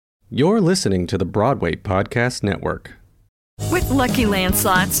You're listening to the Broadway Podcast Network. With Lucky Land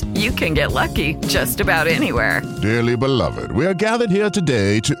Slots, you can get lucky just about anywhere. Dearly beloved, we are gathered here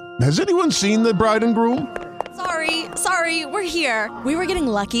today to... Has anyone seen the bride and groom? Sorry, we're here. We were getting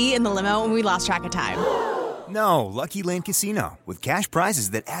lucky in the limo and we lost track of time. No, Lucky Land Casino, with cash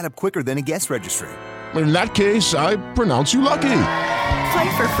prizes that add up quicker than a guest registry. In that case, I pronounce you lucky.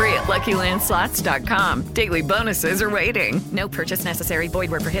 Play for free at LuckyLandSlots.com. Daily bonuses are waiting. No purchase necessary.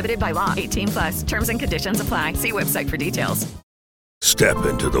 Void where prohibited by law. 18+. Terms and conditions apply. See website for details. Step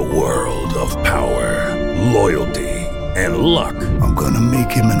into the world of power, loyalty, and luck. I'm gonna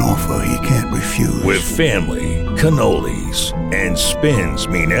make him an offer he can't refuse. With family, cannolis, and spins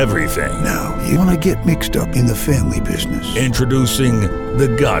mean everything. Now, you wanna get mixed up in the family business. Introducing The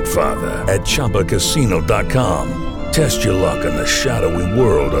Godfather at ChumbaCasino.com. Test your luck in the shadowy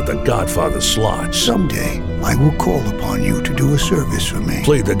world of The Godfather slot. Someday, I will call upon you to do a service for me.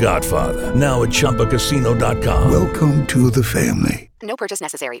 Play The Godfather, now at ChumbaCasino.com. Welcome to the family. No purchase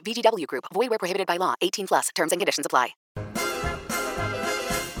necessary. VGW Group. Void where prohibited by law. 18+. Terms and conditions apply.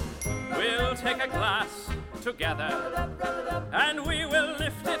 We'll take a glass together, and we will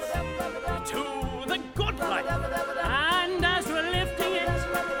lift it to the good life. And as we're lifting it,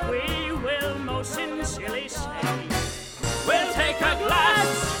 we will most sincerely say, we'll take a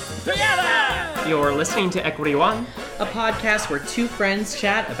glass together. You're listening to Equity One, a podcast where two friends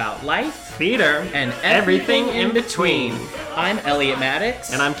chat about life, theater, and everything in between. I'm Elliot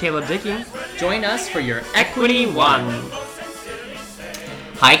Maddox. And I'm Caleb Dickey. Join us for your Equity One.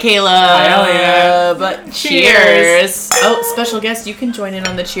 Hi, Caleb. Hi, Elliot. Cheers. Oh, special guest, you can join in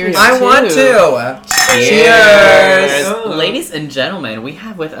on the cheers, I too. want to. Cheers. Ladies and gentlemen, we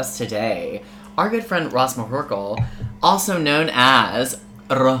have with us today our good friend Ross McCorkle, also known as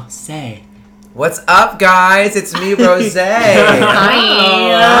Rosé. What's up, guys? It's me, Rosé.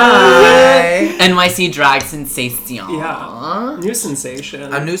 Hi. NYC drag sensation. Yeah. New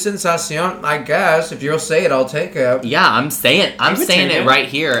sensation. A new sensation, I guess. If you'll say it, I'll take it. Yeah, I'm saying it right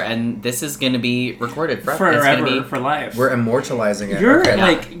here, and this is going to be recorded forever. Forever, it's gonna be, for life. We're immortalizing it. Your,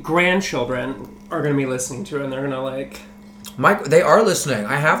 okay. grandchildren are going to be listening to it, and they're going to, they are listening.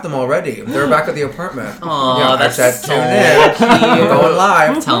 I have them already. They're back at the apartment. Aw, yeah, that's I said, tune in. We're going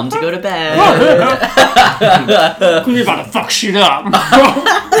live. Tell them to go to bed. You're about to fuck shit up.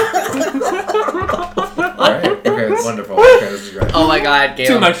 Alright, okay, it's wonderful. Okay, this is great. Oh my god, Gail.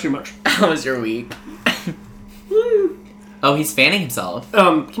 Too much. How was your week? Oh, he's fanning himself.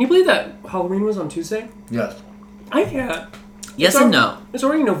 Can you believe that Halloween was on Tuesday? Yes. I can't. Yes and no. It's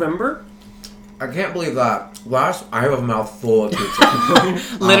already November. I can't believe that. I have a mouth full of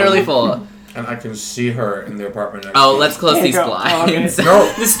pizza. Literally full. And I can see her in the apartment next Oh, let's close these blinds. Okay.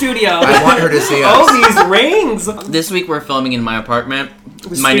 No. The studio. I want her to see us. Oh, these rings. This week we're filming in my apartment. The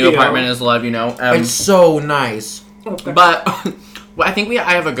my studio. new apartment, as a lot of you know. It's so nice. Okay. But I think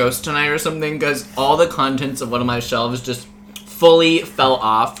I have a ghost tonight or something because all the contents of one of my shelves just fully fell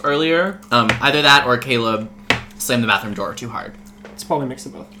off earlier. Either that or Caleb slammed the bathroom door too hard. It's probably a mix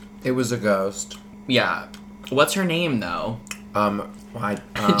of both. It was a ghost. Yeah. What's her name though?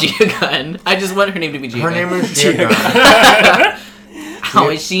 Gia Gunn. I just want her name to be Gia Her Gunn. name is Gia Gunn. How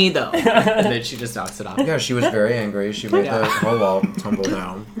is she though? And then she just knocks it off. Yeah, she was very angry. She made the whole wall tumble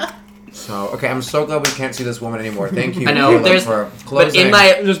down. So, okay, I'm so glad we can't see this woman anymore. Thank you. I know, Caleb, for closing. But in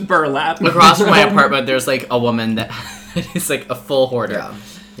my just burlap across from my apartment, there's like a woman that is like a full hoarder.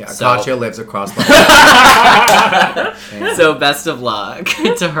 Yeah, So- Katya lives across the So best of luck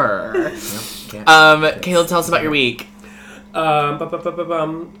to her. Yep, Caleb, tell us about your week.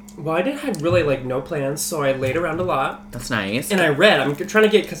 Well, I had really no plans, so I laid around a lot. That's nice. And I read. I'm trying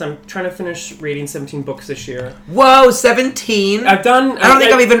to finish reading 17 books this year. Whoa, 17? I've done. I don't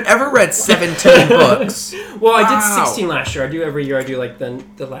think I've even ever read 17 books. Well, I did 16 last year. I do every year. I do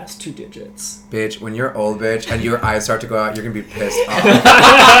the last two digits. Bitch, when you're old, bitch, and your eyes start to go out, you're gonna be pissed off.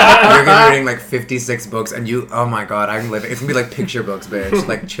 You're gonna be reading 56 books, and oh my god, I'm living. It's gonna be picture books,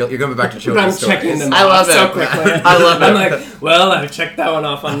 bitch. You're gonna be back to children's stories. I'm checking them I love off so it. quickly. I love it. I'm like, well, I've checked that one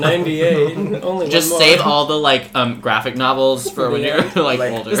off on 98. Only Just one more. save all the graphic novels for when you're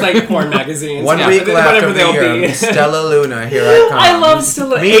older. It's porn magazines. 1 week left of the year. Stella Luna, here I come. I love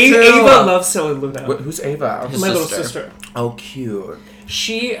Stella. Me too. Ava loves Stella Luna. Who's Ava? My little sister. Oh, cute.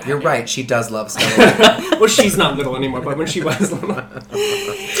 You're right. She does love Stella. Well, she's not little anymore, but when she was little,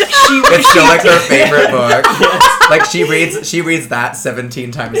 it's still her favorite book. Yes. She reads that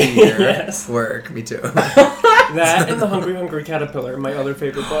 17 times a year. Yes. Work. Me too. That and The Hungry Caterpillar, my other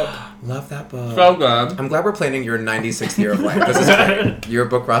favorite book. Love that book. So good. I'm glad we're planning your 96th year of life. This is great. Your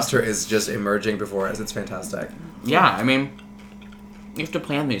book roster is just emerging before us. It's fantastic. Yeah, I mean, You have to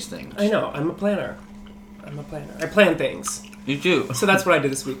plan these things. I know. I'm a planner. I plan things. You do. So that's what I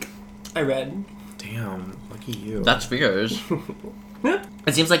did this week. I read. Damn, lucky you. That's fierce.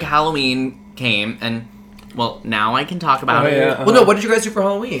 It seems like Halloween came, and, well, now I can talk about it. Yeah. Well, no, what did you guys do for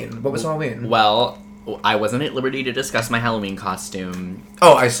Halloween? What was Halloween? Well, I wasn't at liberty to discuss my Halloween costume.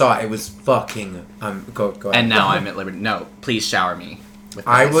 Oh, I saw it. It was fucking... go ahead. And now I'm at liberty. No, please shower me.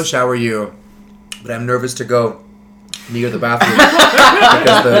 I will shower you, but I'm nervous to go near the bathroom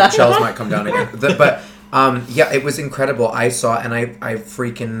because the shells might come down again. Yeah, it was incredible. I saw and I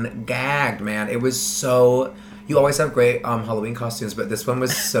freaking gagged, man. It was so... You always have great Halloween costumes, but this one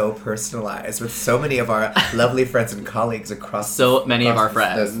was so personalized with so many of our lovely friends and colleagues across so many of our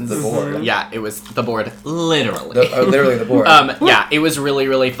friends. The board. Yeah, it was the board, literally. Literally the board. Yeah, it was really,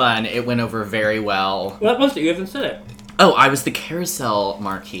 really fun. It went over very well. What was it? You haven't said it. Oh, I was the carousel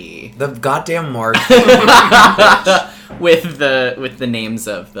marquee. The goddamn marquee. with the names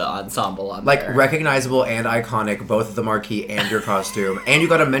of the ensemble on like there. Recognizable and iconic, both the marquee and your costume. And you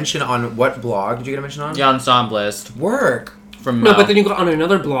got a mention on what blog did you get a mention on? The Ensemblist. Work. From No, but then you got on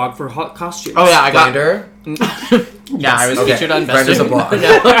another blog for hot costumes. Oh yeah, I got Grindr? Yeah, I was featured on Grindr's a blog.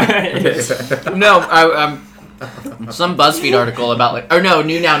 Some BuzzFeed article about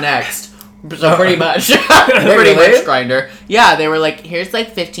New Now Next. So pretty much Grindr. Yeah, they were like, here's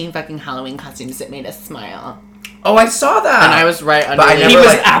like 15 fucking Halloween costumes that made us smile. Oh, I saw that. And I was right under. But he was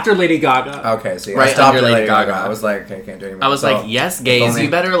after Lady Gaga. Okay, so right I stopped under at Lady Gaga. I was like, okay, can't do anymore. I was like, yes, gays, you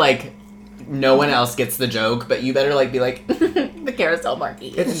better like. No one else gets the joke, but you better like be like the carousel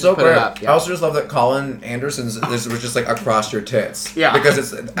marquee. It's so Put great. it up, yeah. I also just love that Colin Anderson's this was just like across your tits. Yeah. Because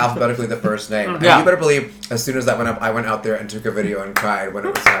it's alphabetically the first name. And you better believe as soon as that went up, I went out there and took a video and cried when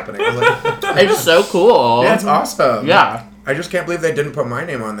it was happening. I was like, it's so cool. Yeah, it's awesome. Yeah. I just can't believe they didn't put my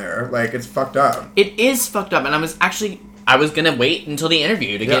name on there. Like, it's fucked up. It is fucked up, and I was gonna wait until the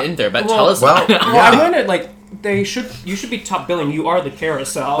interview to get in there, but tell us. I wanted you should be top billing. You are the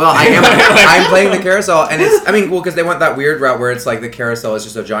carousel. Well, I am. I'm playing the carousel, and it's. I mean, because they went that weird route where it's like the carousel is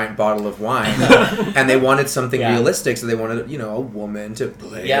just a giant bottle of wine, and they wanted something realistic, so they wanted a woman to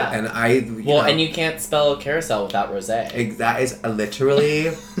play. Yeah. And and you can't spell carousel without rosé. That is literally.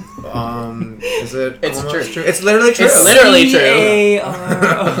 Is it? It's true. It's literally true. It's literally true. C-A-R-O-S-E-L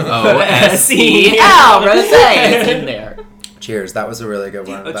rosé is in there. Cheers. That was a really good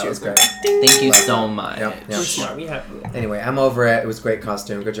one. That was great. Thank you so much. Yep. We're smart. We have. Anyway, I'm over it. It was a great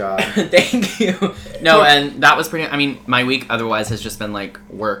costume. Good job. Thank you. No, and that was pretty. I mean, my week otherwise has just been like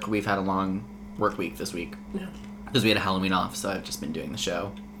work. We've had a long work week this week because we had a Halloween off, so I've just been doing the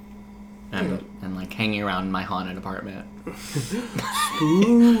show and like hanging around in my haunted apartment.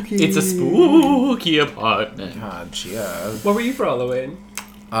 Spooky. It's a spooky apartment. God, yeah. What were you for Halloween?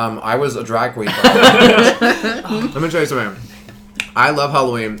 I was a drag queen. Let me tell you something. I love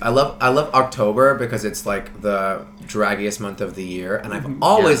Halloween. I love October because it's like the draggiest month of the year, and I've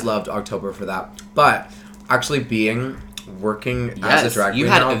always loved October for that. But actually working as a drag queen. You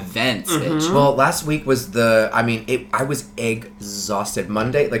had events, bitch. Well, last week was I was exhausted.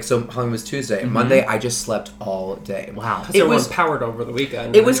 Monday, so Halloween was Tuesday. Monday, I just slept all day. Wow. It was powered over the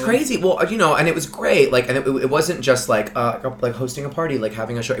weekend. It was crazy. Well, and it was great. And it wasn't just like hosting a party, like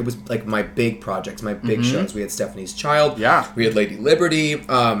having a show. It was like my big projects, my big shows. We had Stephanie's Child. Yeah. We had Lady Liberty.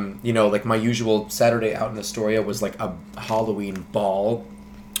 Like my usual Saturday out in Astoria was like a Halloween ball,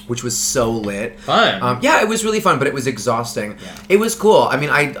 which was so lit. Fun. Yeah, it was really fun, but it was exhausting. Yeah. It was cool. I mean,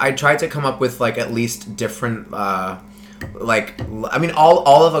 I tried to come up with like at least different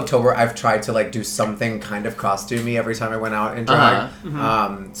all of October I've tried to like do something kind of costumey every time I went out in drag.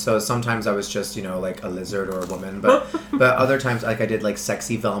 So sometimes I was just like a lizard or a woman, but other times like I did like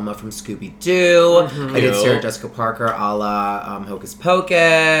sexy Velma from Scooby-Doo. I did Sarah Jessica Parker a la Hocus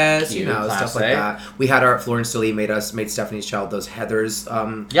Pocus, Cute, stuff like that. We had our Florence Dilly made Stephanie's Child those Heathers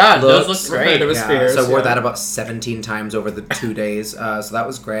those looked great. It was fierce, so I wore that about 17 times over the 2 days, so that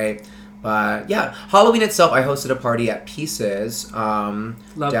was great. But yeah, Halloween itself, I hosted a party at Pieces. Love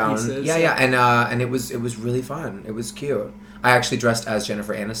Pieces. Yeah, and it was really fun. It was cute. I actually dressed as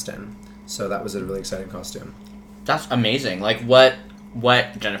Jennifer Aniston, so that was a really exciting costume. That's amazing. Like what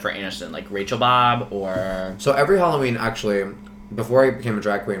Jennifer Aniston? Like Rachel Bob or? So every Halloween, actually, before I became a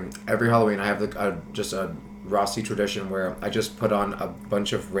drag queen, every Halloween I have just a Rossi tradition where I just put on a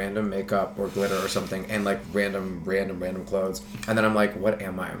bunch of random makeup or glitter or something and like random clothes, and then I'm like, what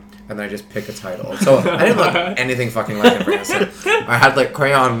am I? And then I just pick a title. So I didn't look anything fucking like Jennifer Aniston. I had like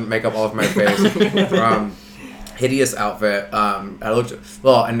crayon makeup all over my face, hideous outfit. I looked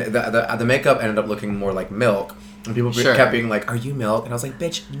and the makeup ended up looking more like milk. And people kept being like, "Are you Milk?" And I was like,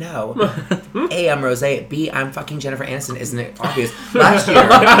 "Bitch, no. A, I'm Rosé. B, I'm fucking Jennifer Aniston. Isn't it obvious?"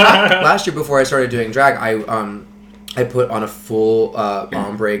 Last year before I started doing drag, I put on a full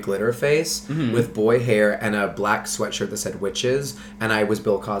ombre glitter face with boy hair and a black sweatshirt that said witches, and I was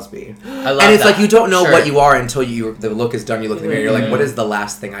Bill Cosby. I love and it's that. like you don't know what you are until the look is done. You look in the mirror, you're like, what is the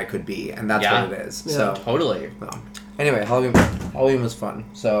last thing I could be? And that's what it is. Yeah, so totally. Well, anyway, Halloween was fun.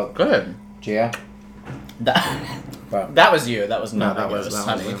 So good. Gia? That was you. That was not me. That was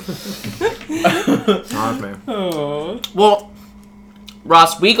Honey. That was me. Oh. Well,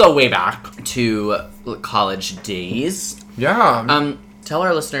 Ross, we go way back to college days. Yeah. Tell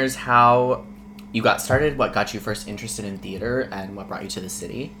our listeners how you got started, what got you first interested in theater, and what brought you to the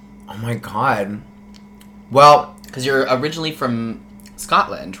city. Oh my god. Well, because you're originally from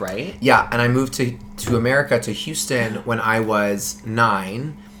Scotland, right? Yeah, and I moved to America, to Houston, when I was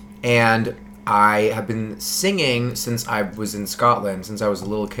 9, and I have been singing since I was in Scotland, since I was a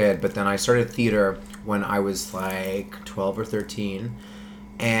little kid, but then I started theater when I was like 12 or 13.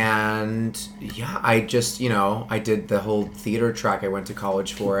 And yeah, I just, I did the whole theater track. I went to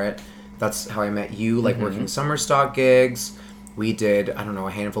college for it. That's how I met you, like working summer stock gigs. We did, I don't know,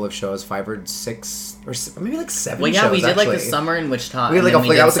 a handful of shows, 5 or 6, or maybe like 7 well, yeah, shows, we did actually. like the summer in Wichita. We did like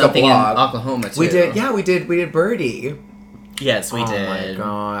we did something in Oklahoma too. We did Birdie. Yes, we did. Oh my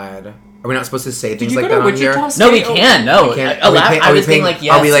god. Are we not supposed to say Did things you like go to that Wichita on here? State? No, we can. No. We can't. I was thinking like,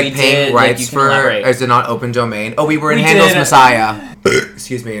 yes, are we like we paying did, rights like, for? Elaborate. Is it not open domain? Oh, we were in We Handel's did. Messiah.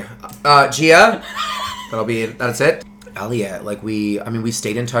 Excuse me, Gia. That's it. Elliot, like we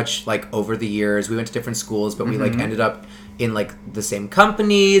stayed in touch like over the years. We went to different schools, but we like ended up in like the same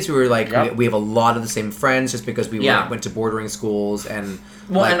companies. We were like we have a lot of the same friends just because we went to bordering schools and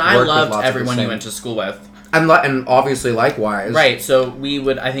and I loved everyone you went to school with. And obviously likewise. Right, so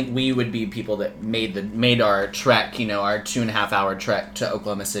I think we would be people that made our trek, our 2.5 hour trek to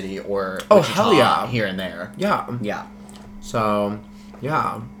Oklahoma City or Wichita, hell yeah, here and there. Yeah. So,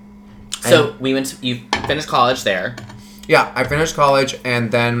 yeah. So you finished college there. Yeah, I finished college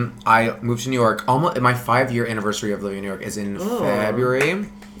and then I moved to New York. Almost my 5-year anniversary of living in New York is in February.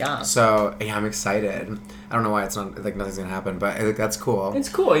 Yeah. So yeah, I'm excited. I don't know why it's not like nothing's gonna happen, but I think that's cool. It's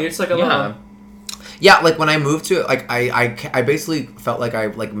cool. It's like a little. Yeah, like when I moved to I basically felt like I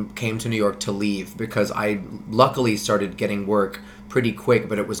came to New York to leave because I luckily started getting work pretty quick,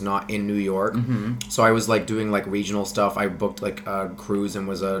 but it was not in New York. So I was like doing like regional stuff. I booked like a cruise and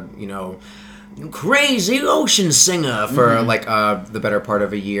was a crazy ocean singer for like the better part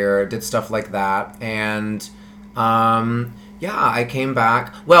of a year. Did stuff like that, and yeah, I came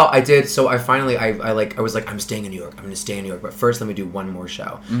back. Well, I did. So I finally, I was like, I'm staying in New York. I'm going to stay in New York. But first, let me do one more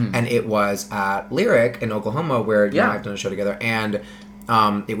show. And it was at Lyric in Oklahoma, where you and I have done a show together. And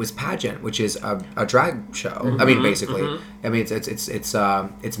it was Pageant, which is a drag show. I mean, basically, I mean,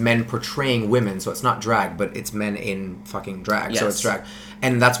 it's men portraying women, so it's not drag, but it's men in fucking drag. So it's drag.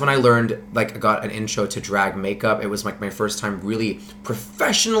 And that's when I learned, I got an intro to drag makeup. It was like my first time really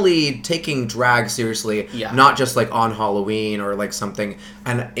professionally taking drag seriously, not just like on Halloween or like something.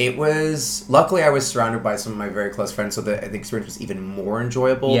 And it was, luckily I was surrounded by some of my very close friends, so the experience was even more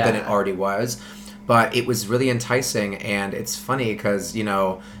enjoyable than it already was. But it was really enticing, and it's funny because,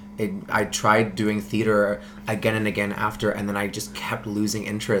 I tried doing theater again and again after, and then I just kept losing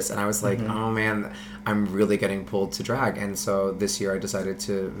interest. And I was like, oh man, I'm really getting pulled to drag. And so this year I decided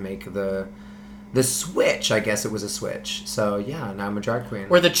to make the switch. I guess it was a switch. So yeah, now I'm a drag queen.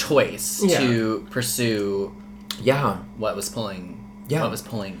 Or the choice to pursue what was pulling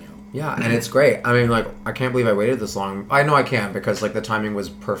you. Yeah, and it's great. I mean, I can't believe I waited this long. I know I can because, the timing was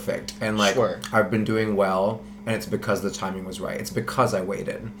perfect. And, I've been doing well, and it's because the timing was right. It's because I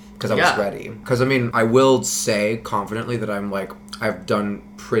waited, because I was ready. Because, I mean, I will say confidently that I've done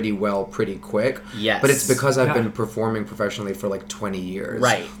pretty well pretty quick. Yes. But it's because I've been performing professionally for, 20 years.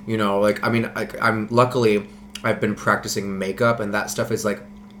 Right. I'm luckily, I've been practicing makeup, and that stuff is,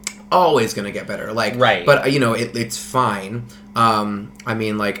 always gonna get better, right, but it's fine. I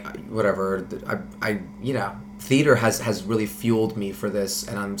mean, whatever, I theater has really fueled me for this,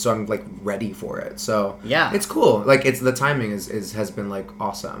 and I'm ready for it, so yeah, it's cool. It's the timing has been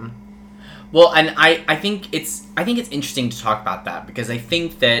awesome. Well, and I think it's interesting to talk about that, because I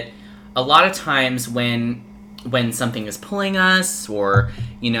think that a lot of times when something is pulling us, or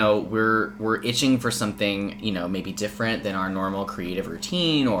we're itching for something maybe different than our normal creative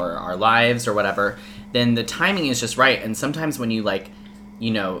routine or our lives or whatever, then the timing is just right. And sometimes when you remove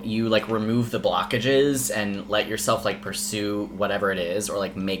the blockages and let yourself pursue whatever it is, or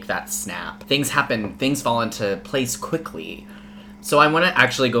make that snap, things happen, things fall into place quickly. So I want to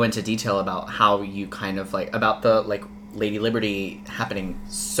actually go into detail about how you kind of like about the like Lady Liberty happening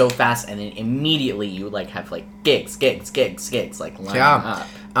so fast, and then immediately you like have like gigs like lining up.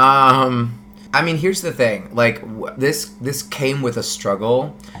 I mean, here's the thing. Like this came with a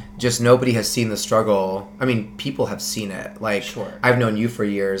struggle. Just nobody has seen the struggle. I mean, people have seen it. Like, sure. I've known you for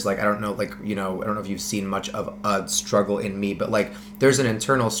years. Like, I don't know, like, you know, I don't know if you've seen much of a struggle in me, but like, there's an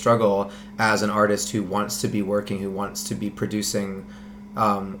internal struggle as an artist who wants to be working, who wants to be producing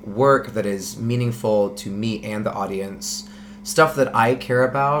work that is meaningful to me and the audience. Stuff that I care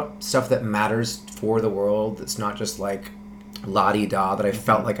about, stuff that matters for the world. It's not just like la-di-da that I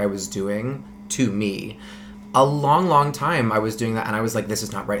felt like I was doing to me. A long time I was doing that, and I was like, this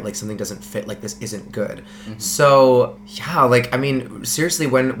is not right, like something doesn't fit, like this isn't good. So yeah, like I mean, seriously,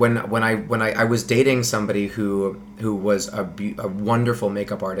 when I was dating somebody who was a wonderful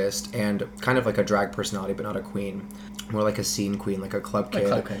makeup artist and kind of like a drag personality, but not a queen, more like a scene queen, like a club kid.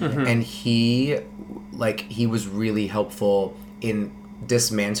 And he was really helpful in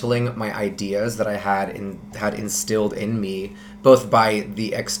dismantling my ideas that I had instilled in me, both by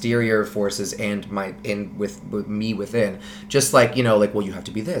the exterior forces and with me within. Just like, you know, like, well, you have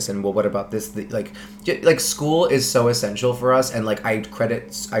to be this, and well, what about this? Like school is so essential for us, and like I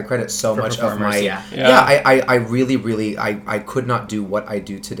credit so much of my I really I could not do what I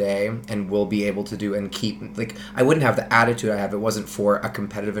do today and will be able to do and keep, like, I wouldn't have the attitude I have if it wasn't for a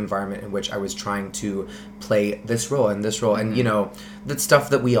competitive environment in which I was trying to play this role and this role, and you know, that's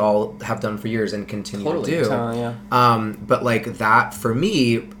stuff that we all have done for years and continue to do. But like that for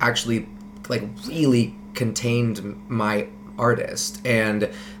me actually like really contained my artist, and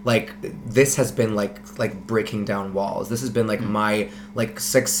like this has been like breaking down walls. This has been like my like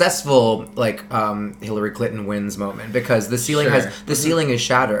successful like Hillary Clinton wins moment, because the ceiling the ceiling is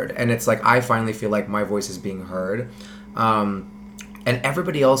shattered, and it's like I finally feel like my voice is being heard. And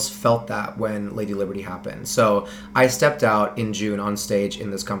everybody else felt that when Lady Liberty happened. So I stepped out in June on stage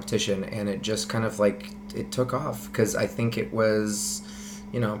in this competition, and it just kind of like, it took off, because I think it was,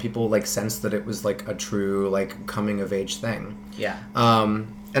 you know, people like sensed that it was like a true like coming of age thing. Yeah.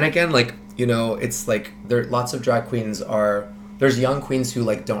 And again, like, you know, it's like there lots of drag queens there's young queens who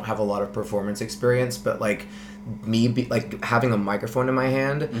like don't have a lot of performance experience, but like like having a microphone in my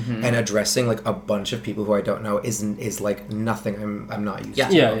hand and addressing like a bunch of people who I don't know is like nothing I'm not used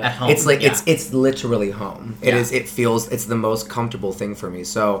to. Yeah, at home. It's like it's literally home. It's the most comfortable thing for me.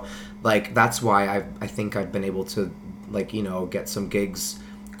 So like that's why I think I've been able to like, you know, get some gigs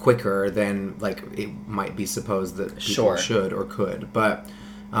quicker than like it might be supposed that people should or could. But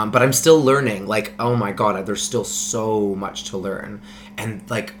I'm still learning. Like, oh my god, there's still so much to learn. And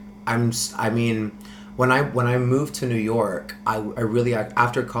like I mean, when I moved to New York, I really,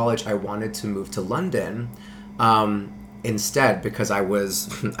 after college, I wanted to move to London instead, because I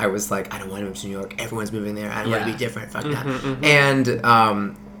was like, I don't want to move to New York. Everyone's moving there. I don't want to be different. Fuck that.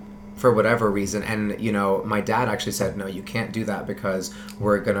 And for whatever reason, and you know, my dad actually said, no, you can't do that, because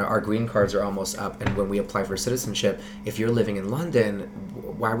our green cards are almost up, and when we apply for citizenship, if you're living in London,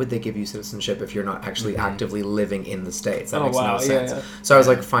 why would they give you citizenship if you're not actually actively living in the States? That makes no sense. So I was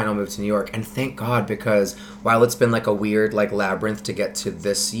like, fine, I'll move to New York. And thank God, because while it's been like a weird like labyrinth to get to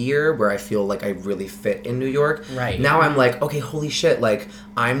this year where I feel like I really fit in New York, now I'm like, okay, holy shit, like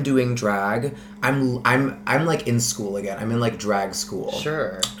I'm doing drag. I'm like in school again. I'm in like drag school.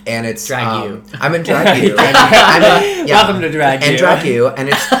 Sure. And it's Drag U. I'm in Drag U. Welcome to Drag U. And Drag U. And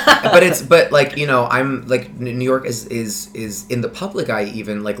it's but like, you know, I'm like, New York is in the public eye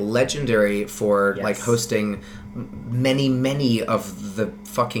even like legendary for like hosting many of the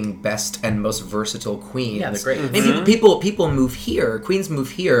fucking best and most versatile queens. Yeah, they're great. And people move here. Queens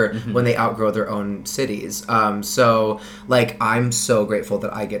move here when they outgrow their own cities. So like I'm so grateful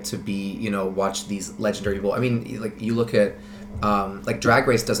that I get to be, you know, watch these legendary people. I mean, like you look at like Drag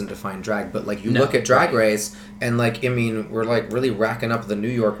Race doesn't define drag, but like you look at Drag Race and like, I mean, we're like really racking up the New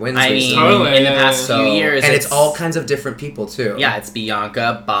York wins recently. In the past few years, and it's all kinds of different people too. Yeah, it's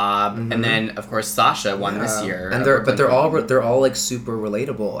Bianca, Bob, and then of course Sasha won this year. And they're all like super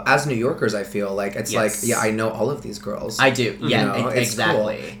relatable. As New Yorkers, I feel like it's like, yeah, I know all of these girls. I do. Yeah, you know,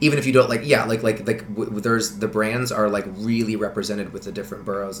 exactly. Cool. Even if you don't like, there's the brands are like really represented with the different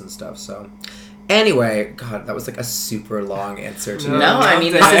boroughs and stuff. So. Anyway, God, that was like a super long answer to No, I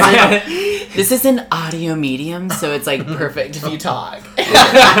mean, this is an audio medium, so it's like perfect if you talk.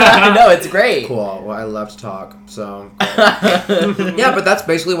 No, it's great. Cool. Well, I love to talk, so. Yeah, but that's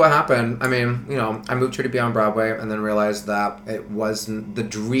basically what happened. I mean, you know, I moved here to be on Broadway and then realized that it wasn't, the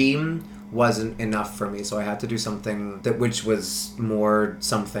dream wasn't enough for me, so I had to do something which was more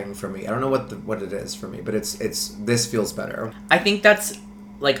something for me. I don't know what it is for me, but it's this feels better. I think that's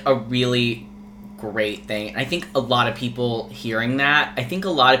like a really great thing. I think a lot of people hearing that, I think a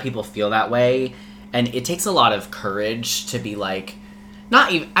lot of people feel that way, and it takes a lot of courage to be like,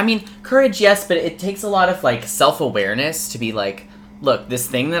 not even, I mean, courage, yes, but it takes a lot of like self-awareness to be like, look, this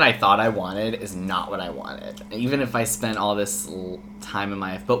thing that I thought I wanted is not what I wanted. Even if I spent all this time in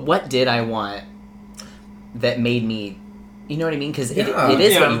my life. But what did I want that made me, you know what I mean? Because it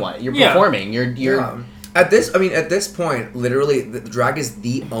is what you want. You're performing. You're At this point, literally, the drag is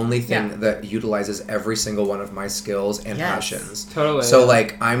the only thing that utilizes every single one of my skills and passions. Totally. So,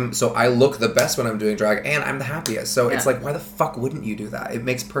 like, I look the best when I'm doing drag, and I'm the happiest. So it's like, why the fuck wouldn't you do that? It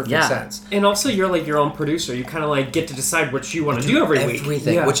makes perfect sense. And also, you're like your own producer. You kind of like get to decide what you want to do every week.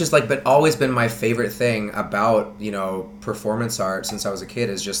 Everything, which is like, but always been my favorite thing about, you know, performance art since I was a kid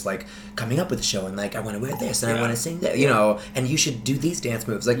is just like coming up with a show and like, I want to wear this and I want to sing that, you know, and you should do these dance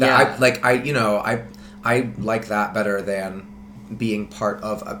moves like that. I like that better than being part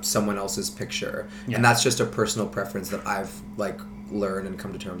of someone else's picture. Yeah. And that's just a personal preference that I've, like, learned and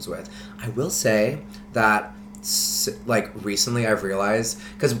come to terms with. I will say that, like, recently I've realized,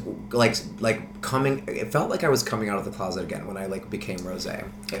 because, it felt like I was coming out of the closet again when I, like, became Rosé.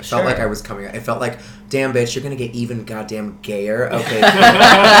 It felt like I was coming out. It felt like, damn, bitch, you're gonna get even goddamn gayer. Okay.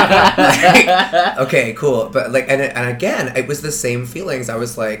 Okay, cool. But, like, and again, it was the same feelings. I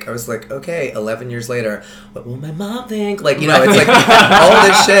was like, okay, 11 years later, what will my mom think? Like, you know, it's like all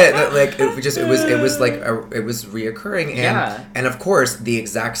this shit that, like, it was reoccurring. And of course, the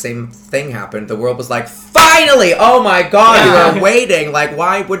exact same thing happened. The world was like, finally! Oh my god, you were waiting. Like,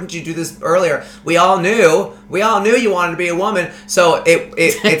 why wouldn't you do this earlier? We all knew you wanted to be a woman. So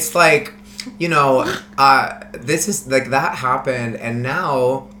it's like, you know, this is like, that happened, and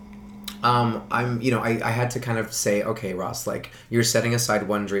now I'm, you know, I had to kind of say, okay, Ross, like, you're setting aside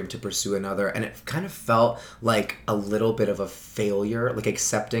one dream to pursue another, and it kind of felt like a little bit of a failure, like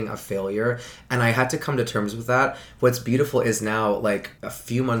accepting a failure, and I had to come to terms with that. What's beautiful is now, like, a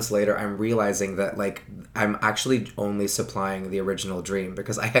few months later, I'm realizing that, like, I'm actually only supplying the original dream,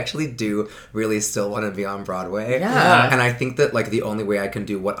 because I actually do really still want to be on Broadway. Yeah. And I think that, like, the only way I can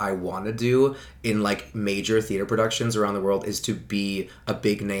do what I want to do in, like, major theater productions around the world is to be a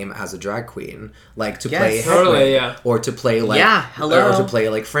big name as a drag queen, like, to play Hedwig, or to play, like, or to play,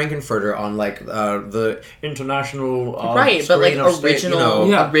 like, Frankenfurter on, like, the international right, but like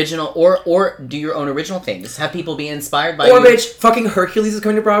original, or do your own original things. Have people be inspired by you. bitch, fucking Hercules is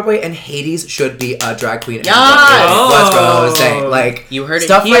coming to Broadway, and Hades should be a drag queen. Yeah, that's what I was saying. Like, you heard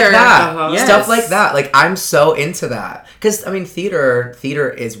stuff it here. Like that. Stuff like that. Like, I'm so into that, because I mean, theater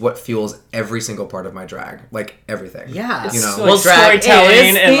is what fuels every single part of my drag. Like, everything. Yeah, you know, well,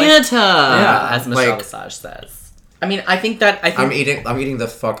 storytelling and theater, as Michelle Visage says. I mean, I think I'm eating the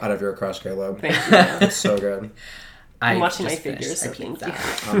fuck out of your crush, Caleb. Thank you. It's so good. I'm watching my figures, so thank you.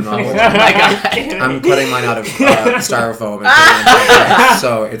 I'm not. I'm cutting mine out of styrofoam, and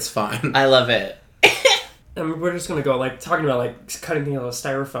so it's fine. I love it. And we're just gonna go, like, talking about, like, cutting things out of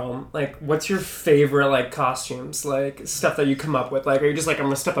styrofoam. Like, what's your favorite, like, costumes? Like, stuff that you come up with? Like, are you just like, I'm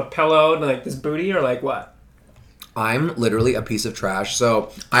gonna stuff a pillow and, like, this booty, or, like, what? I'm literally a piece of trash,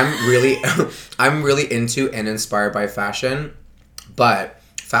 so I'm really into and inspired by fashion, but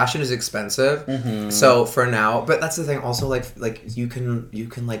fashion is expensive. Mm-hmm. So for now, but that's the thing. Also, like you can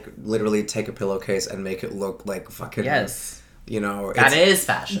like literally take a pillowcase and make it look like fucking. Yes. You know, that is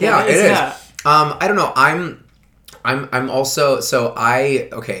fashion. Yeah, it is. Yeah. I don't know. I'm also, so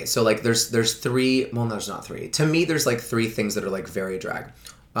like there's three. Well, no, there's not three. To me, there's like three things that are like very drag.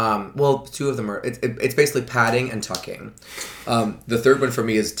 Well, two of them are, it's basically padding and tucking. The third one for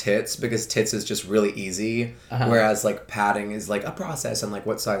me is tits, because tits is just really easy, whereas like padding is like a process and like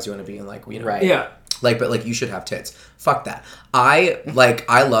what size you want to be and like, you know. Right. Yeah. Like, but like you should have tits. Fuck that. I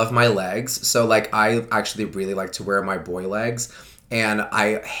love my legs, so like I actually really like to wear my boy legs. And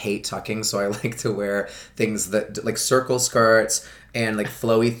I hate tucking, so I like to wear things that, like, circle skirts and, like,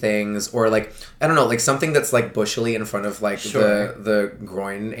 flowy things, or, like, I don't know, like, something that's, like, bushily in front of, like, the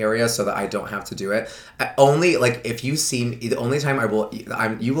groin area, so that I don't have to do it. Only, like, if you see me, the only time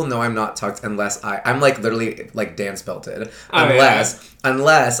you will know I'm not tucked unless I'm, like, literally, like, dance belted. Unless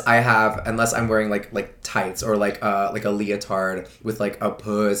I'm wearing, like tights, or, like a leotard with, like, a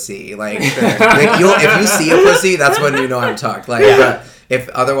pussy. Like, if you see a pussy, that's when you know I'm tucked. Like, but if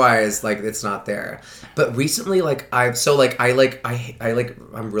otherwise, like, it's not there. But recently, like, I'm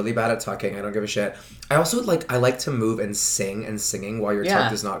really bad at tucking. I don't give a shit. I also, like, I like to move and sing, and singing while you're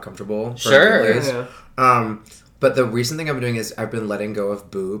tucked is not comfortable. Sure. Yeah. But the recent thing I've been doing is I've been letting go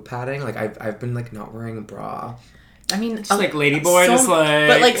of boob padding. Like I've been like not wearing a bra. I mean, just like ladyboy, so, just like,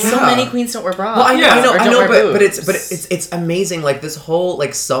 but like so many queens don't wear bras. Well, I know, but it's amazing. Like this whole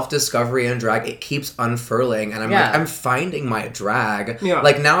like self-discovery and drag, it keeps unfurling, and I'm finding my drag. Yeah.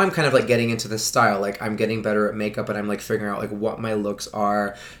 Like now I'm kind of like getting into this style. Like I'm getting better at makeup, and I'm like figuring out like what my looks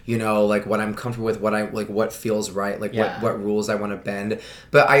are. You know, like what I'm comfortable with, what I like, what feels right, like what rules I want to bend.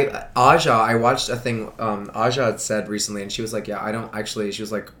 But I watched a thing. Aja had said recently, and she was like, yeah, I don't actually. She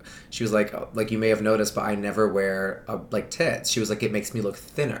was like you may have noticed, but I never wear like tits. She was like, it makes me look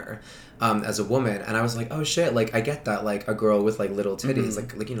thinner as a woman. And I was like, oh shit, like I get that, like a girl with like little titties,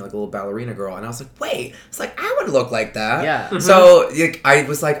 like you know, like a little ballerina girl. And I was like, wait, it's like I would look like that. Yeah. So like, I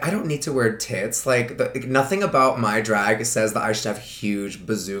was like, I don't need to wear tits. Like nothing about my drag says that I should have huge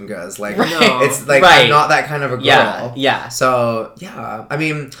bazoongas. Like it's like I'm not that kind of a girl. Yeah. So yeah, I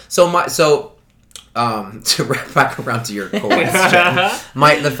mean, to wrap back around to your question,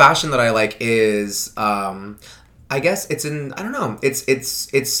 the fashion that I like is I guess it's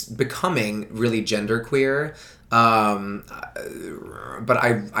it's becoming really genderqueer. But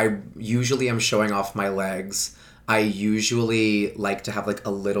I usually am showing off my legs. I usually like to have like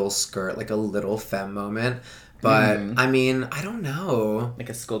a little skirt, like a little femme moment. But I mean, I don't know. Like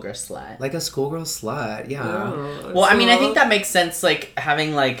a schoolgirl slut. Like a schoolgirl slut, yeah. Oh, well, I mean, I think that makes sense. Like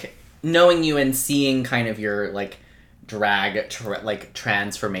having like knowing you and seeing kind of your like drag like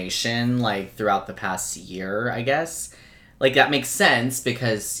transformation like throughout the past year, I guess. Like that makes sense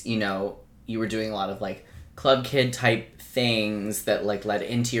because, you know, you were doing a lot of like club kid type things that like led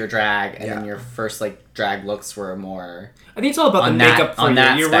into your drag, and then your first like drag looks were more. I think it's all about the makeup for you.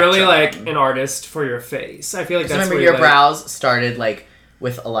 You're spectrum. Really like an artist for your face. I feel like that's remember your brows started like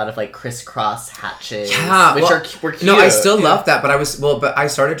with a lot of like crisscross hatches, were cute. No, I still love that, but I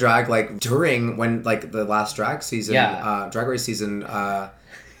started drag like during when like the last drag season, drag race season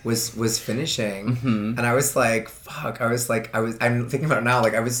was finishing, and I was like, fuck, I'm thinking about it now,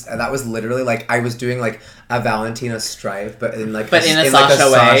 like that was literally like I was doing like a Valentina Stripe, but in a Sasha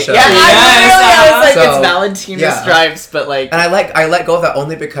way. Yeah, I was like, it's Valentina Stripes, but like, and I let go of that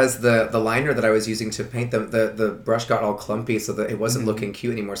only because the liner that I was using to paint them, the brush got all clumpy, so that it wasn't looking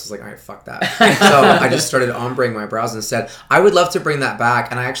cute anymore. So I was like, all right, fuck that. So I just started ombreing my brows instead. I would love to bring that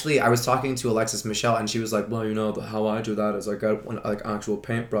back, and I was talking to Alexis Michelle, and she was like, well, you know, how I do that is I got like actual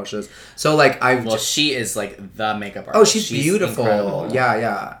paint brushes. So like she is like the makeup artist. Oh, she's beautiful. Incredible.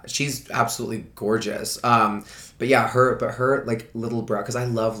 Yeah. She's absolutely gorgeous. But yeah, her like little brow, because I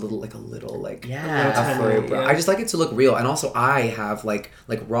love a little furry brow. I just like it to look real, and also I have like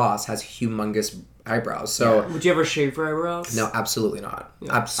Ross has humongous eyebrows. So would you ever shave your eyebrows? No, absolutely not.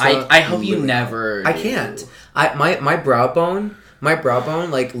 Yeah. Absolutely. I hope you never. I can't. My brow bone. My brow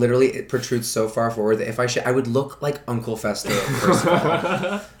bone, like, literally, it protrudes so far forward that if I would look like Uncle Fester, first of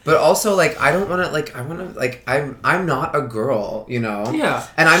all. But also, like, I don't want to, like, I'm not a girl, you know? Yeah.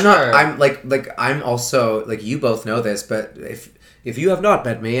 And I'm not, I'm also, like, you both know this, but if you have not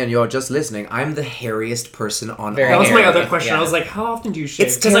met me and you're just listening, I'm the hairiest person on earth. That was my other question. Yeah. I was like, how often do you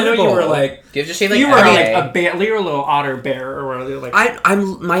shave? Because I know you were like, do you have to shave like you were like a bear, you're a little otter bear or whatever.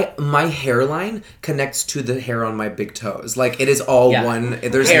 Like my hairline connects to the hair on my big toes. Like it is all one.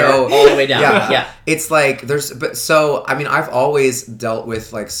 There's hair no all the way down. Yeah. It's like I mean I've always dealt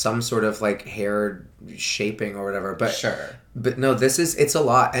with like some sort of like hair shaping or whatever. But sure. But no, it's a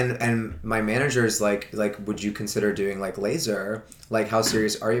lot, and my manager's like, would you consider doing like laser? Like, how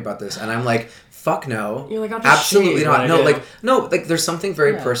serious are you about this? And I'm like, fuck no. You're like, absolutely not. No, there's something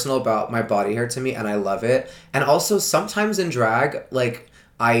very personal about my body hair to me, and I love it. And also, sometimes in drag, like,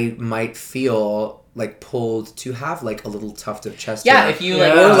 I might feel like pulled to have like a little tuft of chest hair. If you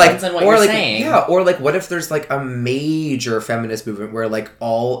like, or depends on what you're saying. Yeah, or like what if there's like a major feminist movement where like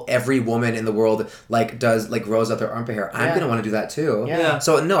every woman in the world like does like grows out their armpit hair. I'm gonna want to do that too. Yeah.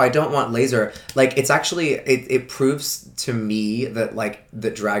 So no, I don't want laser. Like it's actually it proves to me that like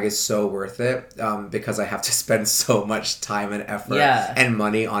the drag is so worth it because I have to spend so much time and effort and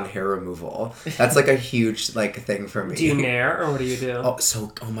money on hair removal. That's like a huge like thing for me. Do you nair or what do you do?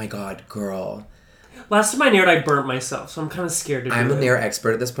 Oh my god, girl. Last time I naired, I burnt myself, so I'm kind of scared to do it. I'm a nair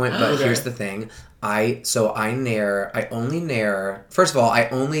expert at this point, but here's the thing. I only nair. First of all, I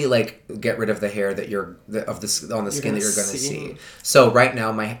only like get rid of the hair that on the skin that you're gonna see. So right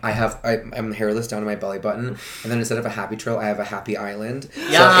now, I'm hairless down to my belly button, and then instead of a happy trail, I have a happy island.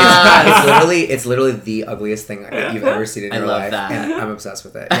 Yeah. So it's literally the ugliest thing you've ever seen in your life, that. and I'm obsessed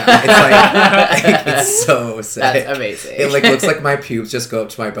with it. Yeah, it's like it's so sick. That's amazing. It like looks like my pubes just go up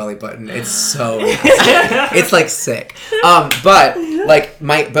to my belly button. It's so nasty. It's like sick. But like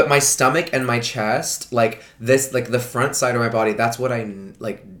my stomach and my chest, like this, like the front side of my body, that's what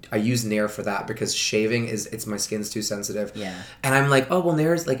I use Nair for that, because shaving it's my skin's too sensitive. Yeah. And I'm like, oh well,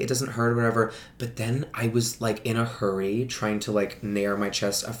 Nair's like, it doesn't hurt or whatever. But then I was like in a hurry trying to like Nair my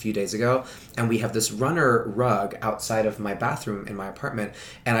chest a few days ago, and we have this runner rug outside of my bathroom in my apartment,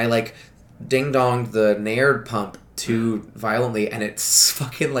 and I like ding donged the Nair pump too violently, and it's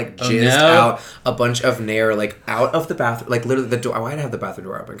fucking like jizzed out a bunch of Nair like out of the bathroom, like literally the door. Why did I have the bathroom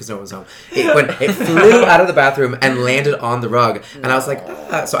door open? Because no one was home. It flew out of the bathroom and landed on the rug, and I was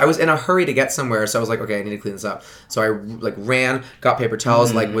like, so I was in a hurry to get somewhere, so I was like, okay, I need to clean this up. So I like ran, got paper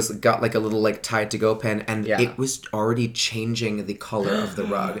towels, got like a little like Tide to Go pen, and it was already changing the color of the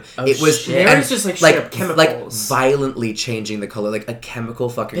rug. It was Nair's just like chemicals, like violently changing the color, like a chemical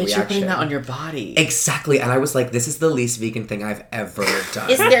fucking reaction. You're putting that on your body. Exactly, and I was like, this is the least vegan thing I've ever done.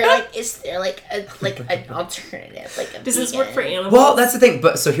 Is there like an alternative? Like does this work for animals? Well, that's the thing.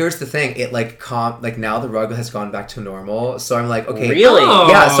 But so here's the thing. It like now the rug has gone back to normal. So I'm like, okay, really?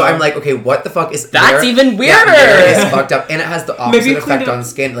 Yeah. So I'm like, okay, what the fuck is that's even weirder? Yeah, it's fucked up, and it has the opposite effect on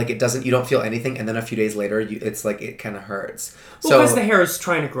skin. Like it doesn't. You don't feel anything, and then a few days later, it's like it kind of hurts. Well, because the hair is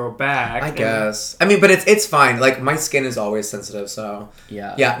trying to grow back. I guess. I mean, but it's fine. Like my skin is always sensitive, so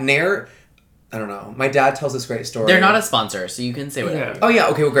yeah. Nair. I don't know. My dad tells this great story. They're not a sponsor, so you can say whatever. Oh yeah,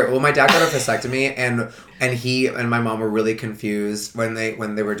 okay, well great. Well, my dad got a vasectomy, and he and my mom were really confused when they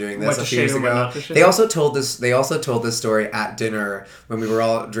were doing this a few years ago. They also told this story at dinner when we were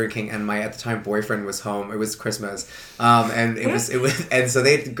all drinking, and my at the time boyfriend was home. It was Christmas, and it was and so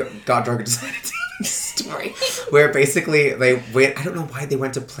they got drunk and decided to tell this story where basically they went. I don't know why they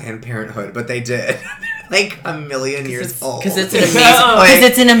went to Planned Parenthood, but they did. Like a million years old. Because it's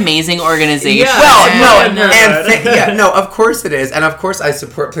an amazing organization. Yeah. Well, no, of course it is, and of course I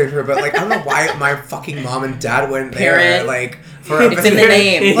support Planned Parenthood, but like I don't know why my fucking mom and dad went there. Like it's in the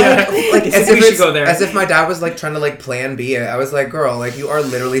name. Like as if we should go there. As if my dad was like trying to like plan B it. I was like, girl, like you are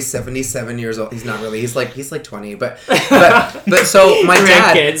literally 77 years old. He's not really. He's like 20, but so my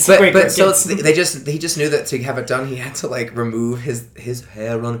dad. But so he just knew that to have it done, he had to like remove his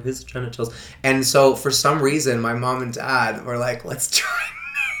hair on his genitals, and so for some reason my mom and dad were like, let's try.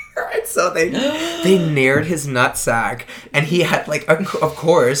 And so they Naired his nutsack, and he had like of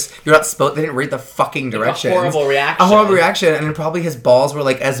course you're not supposed. They didn't read the fucking directions. A horrible reaction, and probably his balls were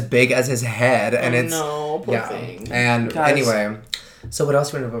like as big as his head, and poor thing. And anyway, so what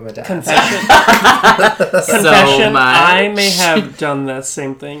else you want to know about my dad? Confession. I may have done the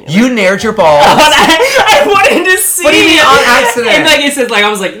same thing. You Naired your balls. I wanted to see. What do you mean on accident? And like it says, like I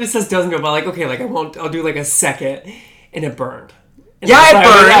was like, this doesn't go, but like okay, like I'll do like a second, and it burned. And it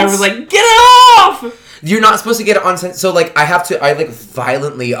burns. I was like, get it off! You're not supposed to get it on. So like I like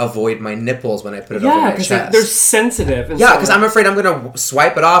violently avoid my nipples when I put it over my chest. Yeah, because they're sensitive. And because I'm afraid I'm gonna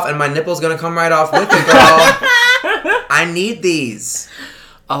swipe it off and my nipple's gonna come right off with it, girl. I need these.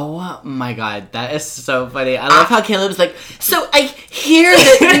 Oh my god, that is so funny. I love how Caleb's like, so I hear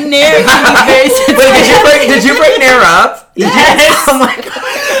that the Nair can be very sensitive. Wait, did you break Nair up? Yes! Oh my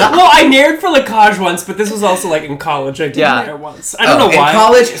god. Well, I Naired for Lacage once, but this was also like in college. I did Nair once. I don't know why. In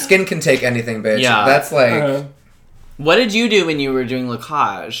college, skin can take anything, bitch. Yeah. That's like... What did you do when you were doing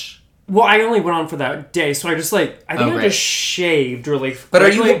Lacage? Well, I only went on for that day, so I just I just shaved really. But are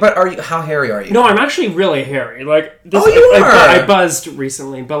you? How hairy are you? No, I'm actually really hairy. Like, you are. I buzzed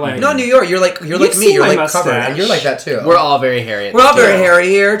recently, but like. No, New York. You're like me. You're like mustache. Covered, and you're like that too. We're all very hairy. We're all very hairy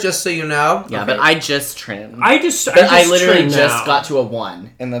here, just so you know. Yeah, okay. But I just trimmed. I literally just got to a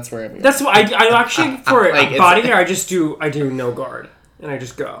 1, and that's where I'm. That's what I actually for body hair. I do no guard. And I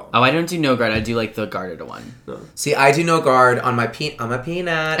just go. Oh, I don't do no guard. I do like the guarded one. No. See, I do no guard on my I'm a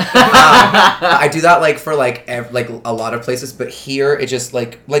peanut. I do that like for like a lot of places, but here it just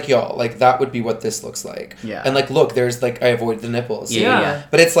like y'all like that would be what this looks like. Yeah. And like look, there's like I avoid the nipples. Yeah.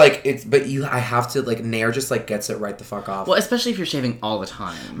 But I have to like Nair just like gets it right the fuck off. Well, especially if you're shaving all the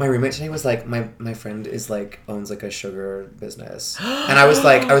time. My roommate today was like my friend is like owns like a sugar business, and I was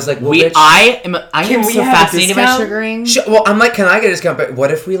like well, bitch, I am so fascinated by sugaring. Well, I'm like, can I get a discount? But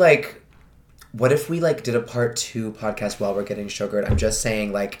what if we did a part 2 podcast while we're getting sugared? I'm just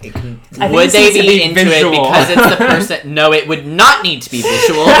saying, like, it can. Would they be into it because it's the person? No, it would not need to be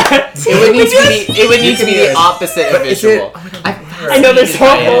visual. It would need to be the opposite of visual. I know there's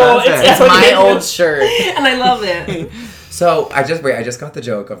whole. It's my old shirt, and I love it. So I just got the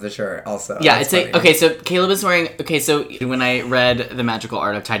joke of the shirt also. Yeah, it's like okay. So Caleb is wearing. Okay, so when I read The Magical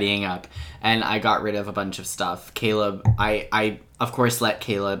Art of Tidying Up, and I got rid of a bunch of stuff. Caleb, I of course let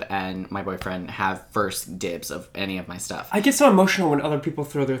Caleb and my boyfriend have first dibs of any of my stuff. I get so emotional when other people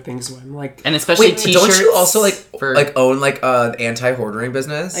throw their things away. I'm like, and especially t-shirts. Don't you also own like anti-hoarding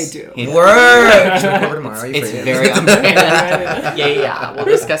business? I do. Word. Should we go over tomorrow? You It's free? very yeah. We'll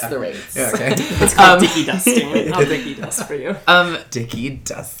discuss the rates. Yeah, okay. It's called Dicky Dusting. I'll Dicky Dust for you. Dicky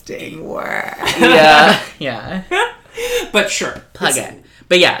Dusting. Word. Yeah. But sure. Plug it.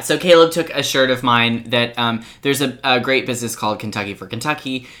 But yeah, so Caleb took a shirt of mine that there's a great business called Kentucky for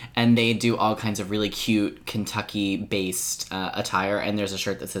Kentucky, and they do all kinds of really cute Kentucky-based attire, and there's a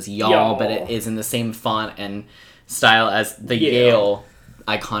shirt that says y'all, but it is in the same font and style as the Yale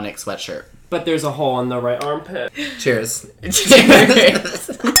iconic sweatshirt. But there's a hole in the right armpit. Cheers.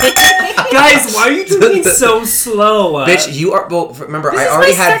 Guys, why are you drinking so slow? Bitch, you are... Well, remember, I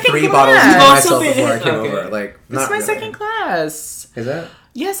already had 3 bottles for myself before I came over. Like, this is my second class. Is that?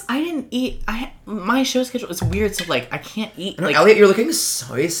 Yes, I didn't eat. My show schedule is weird, so like I can't eat. No, like, Elliot, you're looking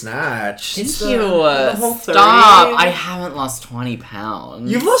so snatched. Thank you. Stop! I haven't lost 20 pounds.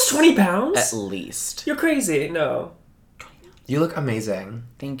 You've lost 20 pounds? At least. You're crazy. No. You look amazing.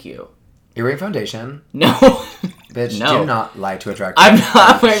 Thank you. You're wearing foundation. No. Bitch, No. do not lie to a drag queen. I'm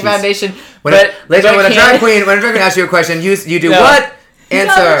not wearing foundation. When a drag queen asks you a question, you do No. what?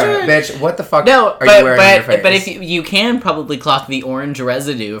 Answer, bitch. What the fuck are you wearing on your face? But if you can probably clock the orange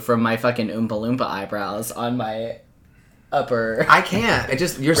residue from my fucking Oompa Loompa eyebrows on my upper. I can't. It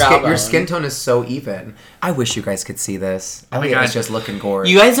just your skin tone is so even. I wish you guys could see this. Oh my Elliot God. is just looking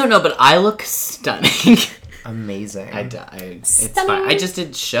gorgeous. You guys don't know, but I look stunning. Amazing. It's fine. I just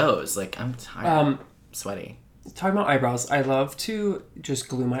did shows. Like I'm tired. I'm sweaty. Talking about eyebrows, I love to just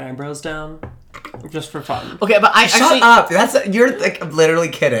glue my eyebrows down, just for fun. Okay, but Shut up. You're like literally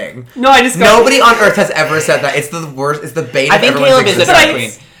kidding. No, I just nobody on earth has ever said that. It's the worst. It's the bane. I of think everyone's Caleb is a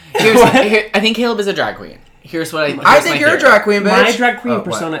existence. drag queen. I think Caleb is a drag queen. Here's what I think you're a drag queen, bitch. My drag queen Oh,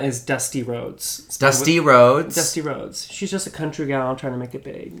 persona what? is Dusty Rhodes. Dusty Rhodes. Dusty Rhodes. She's just a country gal trying to make it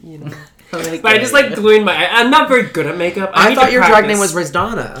big, you know. But I just like gluing my. I'm not very good at makeup. I need thought to your practice. drag name was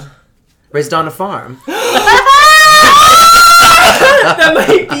Rizdana. Rizdana Farm. That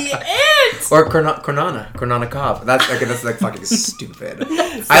might be it. Or Cornana Cobb. That's like fucking stupid.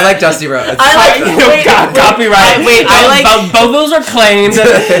 I like Dusty Rhodes. Copyright. Both those are claimed.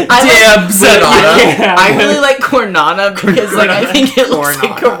 Dibs. I really like Cornana because like I think it looks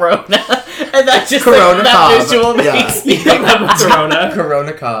like Corona, and that just Corona like, that Cobb. visual makes me Corona.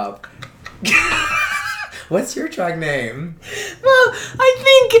 Corona Cobb. What's your drag name? Well, I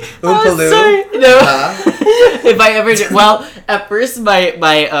think Oompa Loo? sorry, no. If I ever did, well, at first my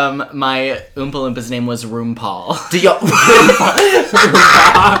Oompa Loompa's name was RuPaul. Do y'all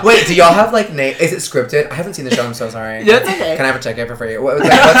wait? Do y'all have like name? Is it scripted? I haven't seen the show. I'm so sorry. That's okay. Can I have a ticket for free? What's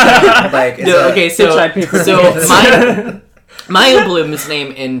like? Is No, it- okay, so my Oompa Loompa's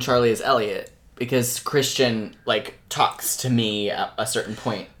name in Charlie is Elliot. Because Christian, like, talks to me at a certain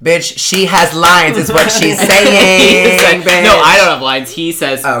point. Bitch, she has lines, is what she's saying. Bitch. No, I don't have lines. He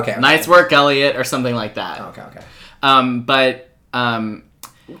says, okay. Nice work, Elliot, or something like that. Okay.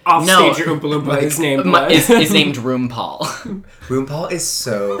 Off no, stage, your Oompa Loompa is named is named RuPaul. RuPaul is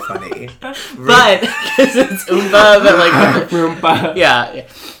so funny. But, because it's Oompa, but like... Roompa. Yeah.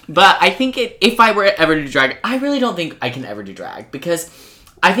 But I think if I were ever to do drag, I really don't think I can ever do drag. Because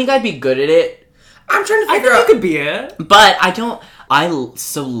I think I'd be good at it. I'm trying to I figure think out. you could be it. But I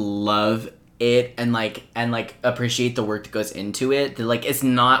so love it and appreciate the work that goes into it. That like it's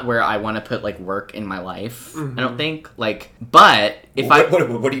not where I want to put like work in my life. Mm-hmm. I don't think but if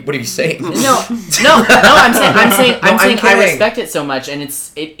what are you saying? No, I'm saying I kidding. respect it so much, and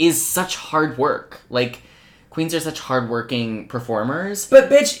it is such hard work. Like queens are such hardworking performers. But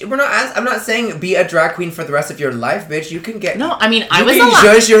bitch, I'm not saying be a drag queen for the rest of your life, bitch. You can get. No, I mean you can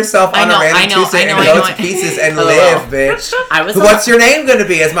judge yourself on a random Tuesday and go to pieces and live, bitch. What's your name gonna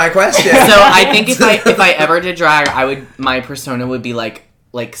be? Is my question. So I think if I ever did drag, my persona would be like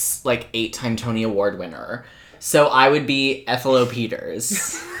 8-time Tony Award winner. So I would be Ethel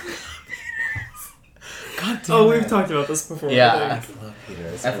Peters. God damn we've talked about this before. Yeah.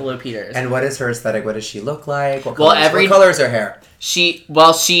 Ethel Peters. And what is her aesthetic? What does she look like? What Well, color is her hair? I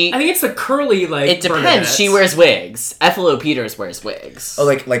think it's the curly, like, it depends. brunette. She wears wigs. Ethel Peters wears wigs. Oh,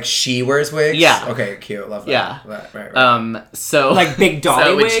 like she wears wigs? Yeah. Okay, cute. Love that. Yeah. Right. So like big dolly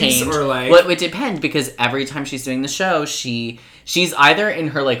so it would wigs change. or like. Well, it would depend because every time she's doing the show, she's either in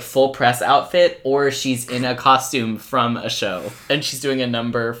her like full press outfit or she's in a costume from a show and she's doing a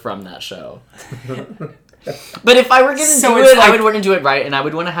number from that show. But if I were gonna do it, I would want to do it right, and I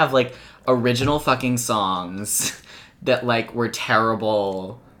would want to have like original fucking songs that like were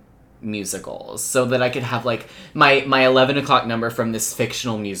terrible musicals so that I could have like my 11 o'clock number from this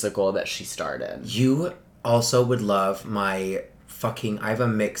fictional musical that she starred in. You also would love my fucking... I have a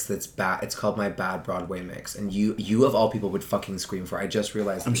mix that's bad. It's called my Bad Broadway Mix. And you of all people would fucking scream for it. I just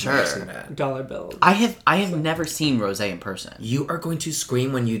realized I'm you've sure. never seen it. Dollar Bill. I have never seen Rosé in person. You are going to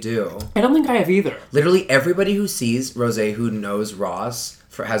scream when you do. I don't think I have either. Literally everybody who sees Rosé who knows Ross...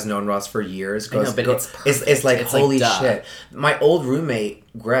 has known Ross for years. It's like, holy shit. My old roommate,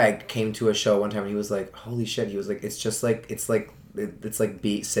 Greg, came to a show one time and he was like, holy shit. He was like, it's like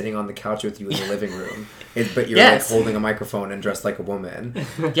sitting on the couch with you in the living room. But you're like holding a microphone and dressed like a woman.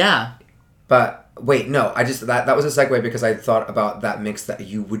 Yeah. But wait, no, I just, that was a segue because I thought about that mix that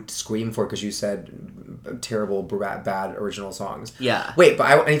you would scream for because you said terrible, bad original songs. Yeah. Wait, but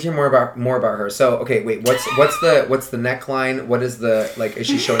I need to hear more about her. So, okay, wait, what's the neckline? What is the, like, is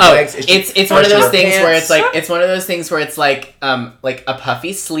she showing legs? It's one of those things where it's like, a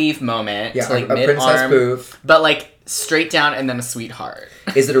puffy sleeve moment to like a mid-arm, princess booth. but like straight down and then a sweetheart.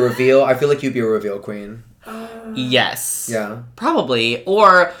 Is it a reveal? I feel like you'd be a reveal queen. Yes. Yeah. Probably.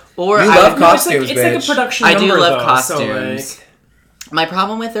 Or you love costumes, it's like a production I number, do love though, costumes. So like... My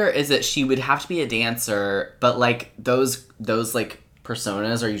problem with her is that she would have to be a dancer, but like those like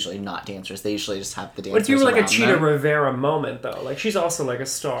personas are usually not dancers. They usually just have the dancers. What if you were like a Cheetah them. Rivera moment though? Like she's also like a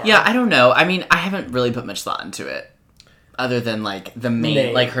star. Yeah, I don't know. I mean, I haven't really put much thought into it, other than like the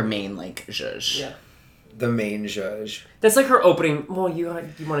main, like her main like zhuzh. Yeah. The main zhuzh. That's like her opening. Well, you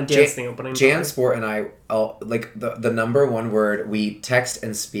want to dance the opening. Jan Sport and I, like the number one word we text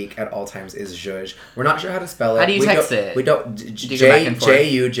and speak at all times is zhuzh. We're not sure how to spell it. How do you text it? We don't.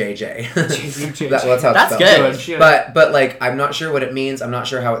 J-U-J-J. That's how it's spelled. Good. But like I'm not sure what it means. I'm not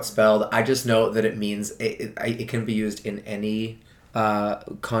sure how it's spelled. I just know that it means it can be used in any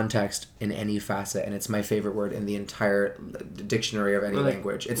context, in any facet, and it's my favorite word in the entire dictionary of any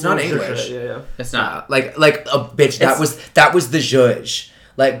language. It's not English. Yeah. It's not. Like a bitch. That was the zhuzh.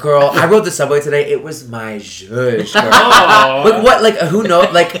 Like, girl, I rode the subway today. It was my zhuzh. Like, what? Like, who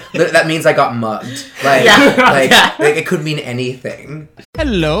knows? Like, that means I got mugged. Like, like it could mean anything.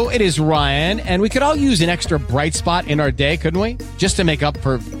 Hello, it is Ryan, and we could all use an extra bright spot in our day, couldn't we? Just to make up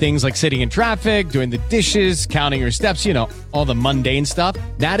for things like sitting in traffic, doing the dishes, counting your steps, you know, all the mundane stuff.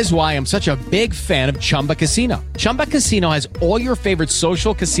 That is why I'm such a big fan of Chumba Casino. Chumba Casino has all your favorite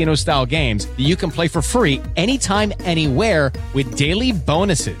social casino-style games that you can play for free anytime, anywhere with daily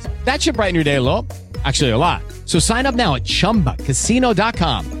bonuses. That should brighten your day a little. Actually, a lot. So sign up now at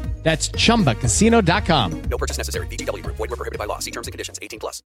ChumbaCasino.com. That's ChumbaCasino.com. No purchase necessary. VGW Group. Void where prohibited by law. See terms and conditions.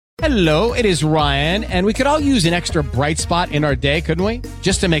 18+. Hello, it is Ryan, and we could all use an extra bright spot in our day, couldn't we?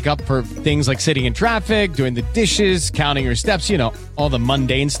 Just to make up for things like sitting in traffic, doing the dishes, counting your steps, you know, all the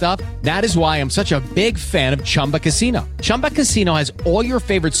mundane stuff. That is why I'm such a big fan of Chumba Casino. Chumba Casino has all your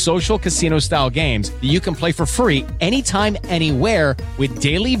favorite social casino-style games that you can play for free anytime, anywhere with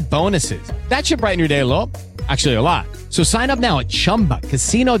daily bonuses. That should brighten your day a little. Actually, a lot. So sign up now at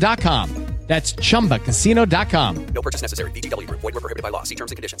ChumbaCasino.com. That's ChumbaCasino.com. No purchase necessary. VGW Group. Void where prohibited by law. See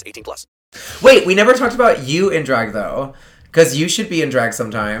terms and conditions. 18+. Wait, we never talked about you in drag though, because you should be in drag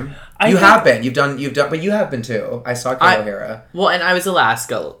sometime. You have been. You've done, but you have been too. I saw Kayla O'Hara. Well, and I was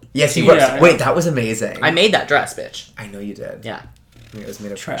Alaska. Yes, you were. Wait, that was amazing. I made that dress, bitch. I know you did. Yeah. I mean, it was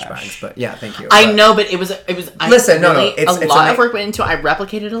made of trash bags, but yeah, thank you. I know, but it was. Listen, it's a lot of work went into it. I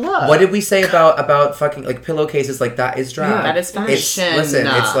replicated a lot. What did we say about fucking like pillowcases? Like that is drag. Yeah, that is fashion.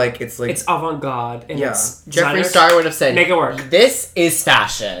 It's avant-garde. And it's Jeffree Star would have said, "Make it work." This is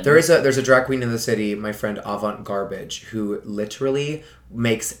fashion. There's a drag queen in the city, my friend Avant Garbage, who literally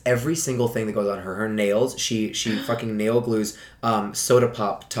makes every single thing that goes on her. Her nails, she fucking nail glues soda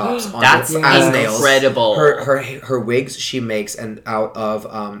pop tops on That's incredible. Nails. Her wigs she makes and out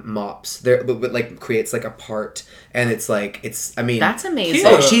of mops. There, but like creates like a part, and it's I mean that's amazing.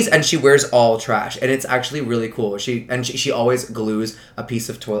 Oh, she wears all trash, and it's actually really cool. She always glues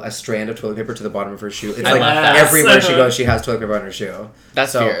a strand of toilet paper to the bottom of her shoe. It's like everywhere she goes, she has toilet paper on her shoe.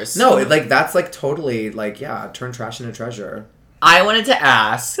 That's fierce. No, that's like totally like turn trash into treasure. I wanted to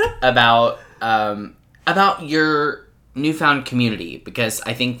ask about your newfound community, because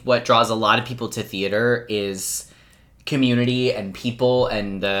I think what draws a lot of people to theater is community and people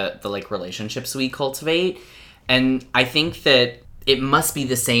and the like relationships we cultivate. And I think that it must be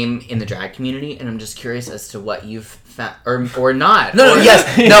the same in the drag community, and I'm just curious as to what you've found or not. I'm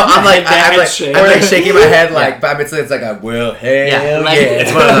like shaking my head but it's like a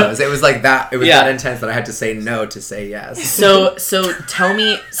it's one of those. It was like that. It was that intense that I had to say no to say yes. So tell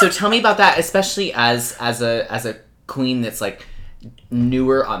me about that, especially as a queen that's like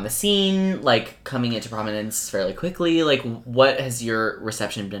newer on the scene, like coming into prominence fairly quickly? Like, what has your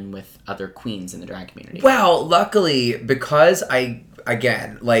reception been with other queens in the drag community? Well, luckily, because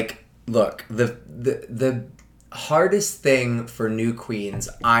again, like, look, the hardest thing for new queens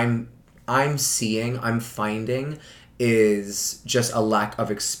I'm finding is just a lack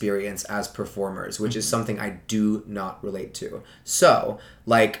of experience as performers, which is something I do not relate to. So,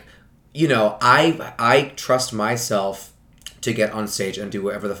 like, you know, I trust myself to get on stage and do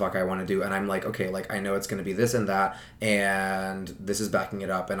whatever the fuck I want to do. And I'm like, okay, like, I know it's going to be this and that, and this is backing it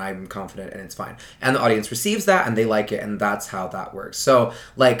up, and I'm confident, and it's fine. And the audience receives that, and they like it, and that's how that works. So,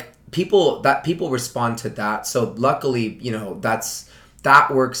 like, people respond to that. So, luckily, you know,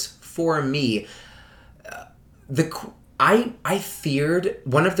 that works for me. I feared,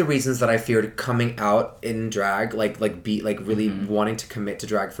 one of the reasons that I feared coming out in drag, really wanting to commit to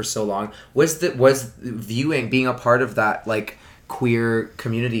drag for so long, was being a part of that, like, queer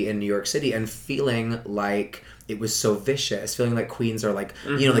community in New York City, and feeling like it was so vicious, feeling like queens are like,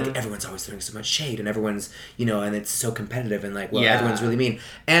 you know, like, everyone's always throwing so much shade, and everyone's, you know, and it's so competitive, and like, well, everyone's really mean.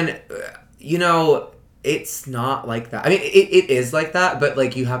 And, you know, it's not like that. I mean, it is like that, but,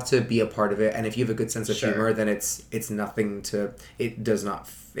 like, you have to be a part of it, and if you have a good sense of humor, then it's nothing to, it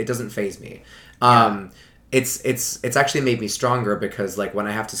doesn't faze me. It's actually made me stronger, because, like, when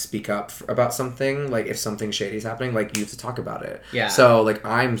I have to speak up about something, like, if something shady is happening, like, you have to talk about it. Yeah. So, like,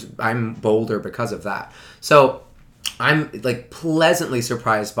 I'm bolder because of that. So I'm, like, pleasantly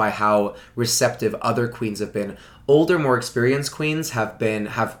surprised by how receptive other queens have been. Older, more experienced queens have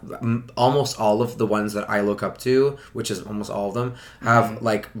almost all of the ones that I look up to, which is almost all of them, have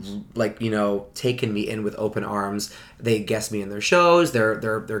like you know, taken me in with open arms. They guest me in their shows.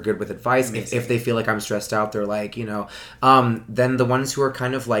 They're good with advice. If they feel like I'm stressed out, they're like, you know. Then the ones who are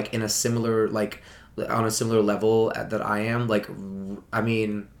kind of like in a similar, like, on a similar level that I am, like, I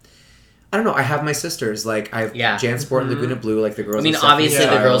mean, I don't know. I have my sisters. Like, I have Jansport and Laguna Blue. Like, the girls. I mean, obviously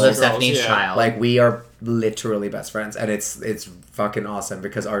the girls of Stephanie's Child. Like, we are literally best friends, and it's fucking awesome,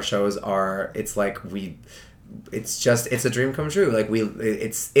 because our shows are. It's like it's a dream come true. Like,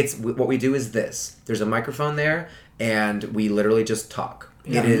 it's what we do is this. There's a microphone there, and we literally just talk.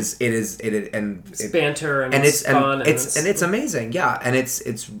 Yeah. It is, and it's banter, and it's fun, and it's amazing, yeah. And it's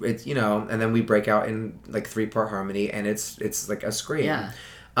you know, and then we break out in, like, 3-part harmony, and it's like a scream. Yeah.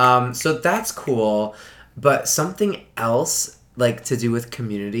 So that's cool, but something else, like, to do with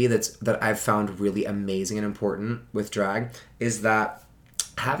community that I've found really amazing and important with drag is that,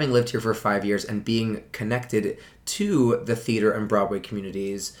 having lived here for 5 years and being connected to the theater and Broadway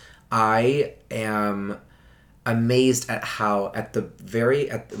communities, I am amazed at how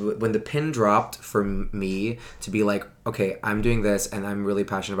when the pin dropped for me to be like, okay, I'm doing this and I'm really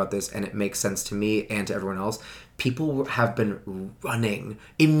passionate about this and it makes sense to me and to everyone else, people have been running.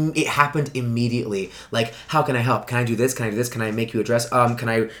 It happened immediately. Like, how can I help? Can I do this? Can I do this? Can I make you a dress? Can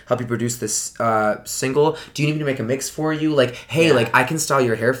I help you produce this single? Do you need me to make a mix for you? Like, hey, like, I can style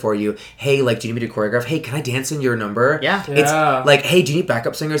your hair for you. Hey, like, do you need me to choreograph? Hey, can I dance in your number? Yeah. It's like, hey, do you need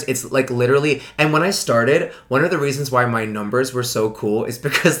backup singers? It's like literally. And when I started, one of the reasons why my numbers were so cool is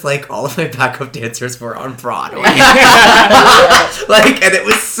because, like, all of my backup dancers were on Broadway. Like, and it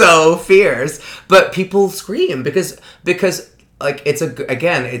was so fierce. But people scream because like, it's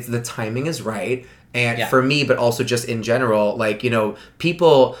the timing is right. And for me, but also just in general, like, you know,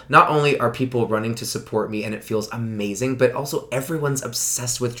 people, not only are people running to support me and it feels amazing, but also everyone's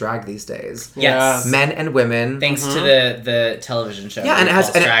obsessed with drag these days. Yes. Men and women. Thanks to the television show. Yeah, and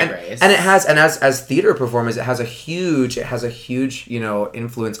it has, as theater performers, it has a huge, you know,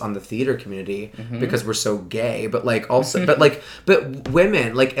 influence on the theater community because we're so gay, but, like, also, but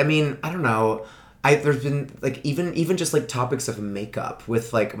women, like, I mean, I don't know. There's been, like, even just, like, topics of makeup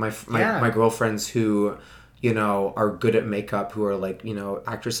with, like, my girlfriends who, you know, are good at makeup, who are, like, you know,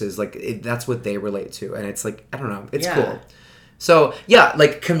 actresses, like, that's what they relate to, and it's like, I don't know, it's cool. So yeah,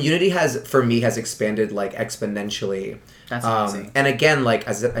 like, community has expanded, like, exponentially. That's amazing. And again, like,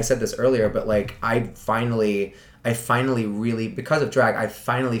 as I said this earlier, but, like, I finally really, because of drag, I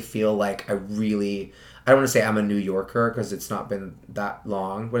finally feel like I don't want to say I'm a New Yorker because it's not been that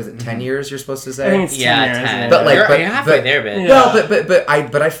long. What is it? 10 years? You're supposed to say? I think it's 10 years. 10. But, like, you're halfway there, bitch. No,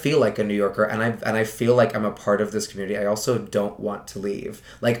 but I feel like a New Yorker, and I feel like I'm a part of this community. I also don't want to leave.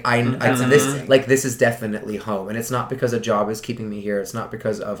 Like, this is definitely home, and it's not because a job is keeping me here. It's not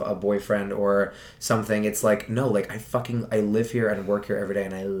because of a boyfriend or something. It's like, no, like, I live here and work here every day,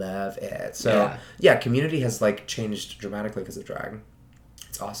 and I love it. So yeah, community has, like, changed dramatically because of drag.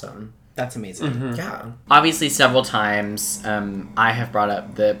 It's awesome. That's amazing. Yeah. Obviously, several times I have brought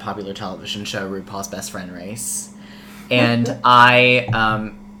up the popular television show RuPaul's Best Friend Race. and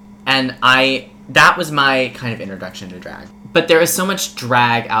that was my kind of introduction to drag. But there is so much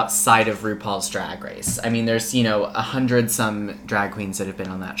drag outside of RuPaul's Drag Race. I mean, there's 100-some drag queens that have been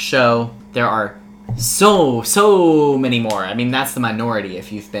on that show. There are so many more. I mean, that's the minority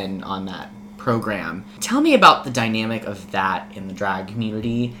if you've been on that program. Tell me about the dynamic of that in the drag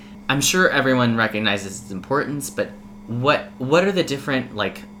community. I'm sure everyone recognizes its importance, but what are the different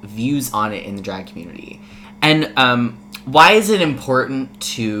views on it in the drag community? And why is it important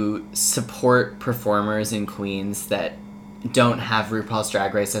to support performers and queens that don't have RuPaul's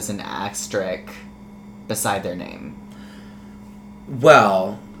Drag Race as an asterisk beside their name?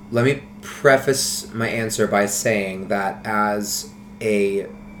 Well, let me preface my answer by saying that as a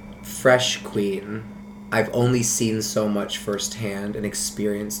fresh queen, I've only seen so much firsthand and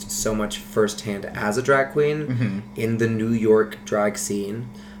experienced so much firsthand as a drag queen in the New York drag scene.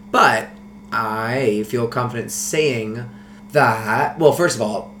 But I feel confident saying that, well, first of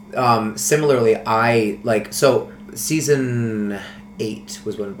all, similarly, so season 8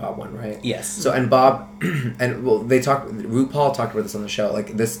 was when Bob won, right? Yes. So, and Bob, RuPaul talked about this on the show,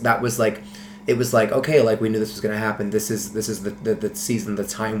 it was okay, we knew this was going to happen. This is the season, the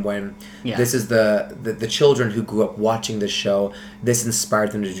time when this is the children who grew up watching this show. This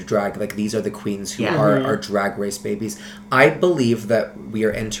inspired them to do drag. These are the queens who are drag race babies. I believe that we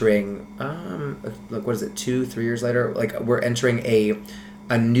are entering, what is it, 2-3 years later? We're entering a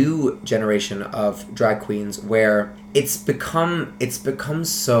new generation of drag queens where it's become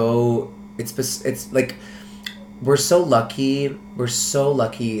so, we're so lucky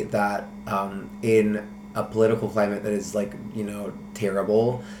that in a political climate that is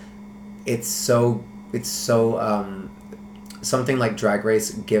terrible, it's so something like Drag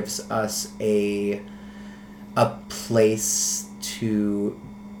Race gives us a place to,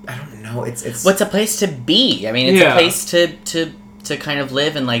 I don't know, it's what's a place to be. I mean, it's a place to kind of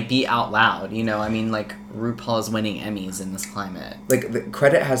live and be out loud, I mean, RuPaul is winning Emmys in this climate. The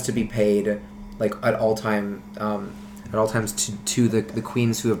credit has to be paid at all times to the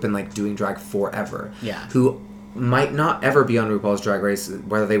queens who have been doing drag forever. Yeah. Who might not ever be on RuPaul's Drag Race,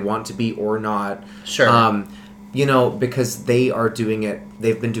 whether they want to be or not. Sure. Because they've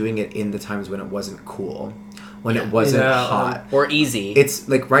been doing it in the times when it wasn't cool. When it wasn't hot. Or easy. It's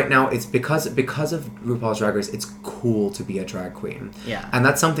right now, it's because of RuPaul's Drag Race, it's cool to be a drag queen. Yeah. And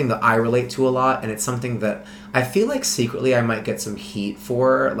that's something that I relate to a lot, and it's something that I feel secretly I might get some heat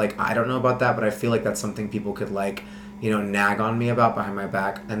for. I don't know about that, but I feel that's something people could nag on me about behind my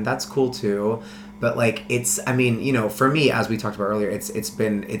back, and that's cool too. But for me, as we talked about earlier,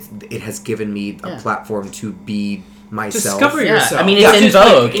 it has given me a platform to be myself. Discover yourself. I mean, it's in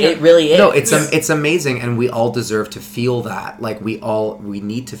vogue. It really is. No, it's amazing, and we all deserve to feel that. We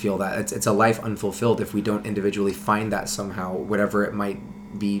need to feel that. It's a life unfulfilled if we don't individually find that somehow, whatever it might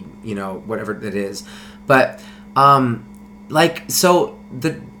be, whatever it is. But so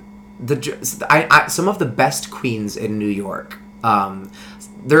some of the best queens in New York.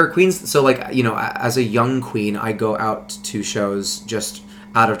 There are queens. So as a young queen, I go out to shows just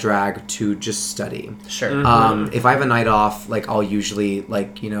out of drag to just study. Sure. If I have a night off, I'll usually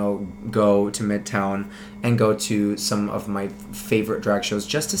go to Midtown and go to some of my favorite drag shows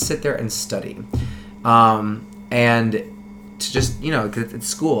just to sit there and study, and to just it's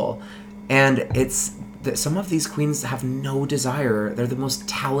school, and it's that some of these queens have no desire. They're the most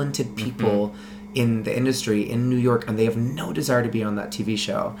talented people in the industry in New York, and they have no desire to be on that TV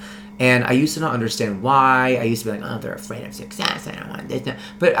show. And I used to not understand why. I used to be they're afraid of success. I don't want this.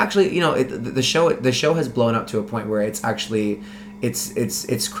 But actually, the show has blown up to a point where it's actually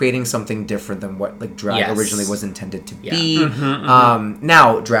it's creating something different than what drag originally was intended to be.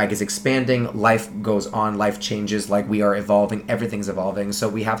 Now drag is expanding. Life goes on. Life changes. we are evolving. Everything's evolving. So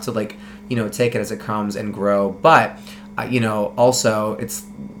we have to take it as it comes and grow. But also it's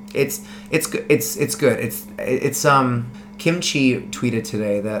good. It's Kimchi tweeted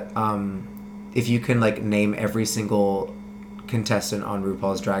today that if you can name every single contestant on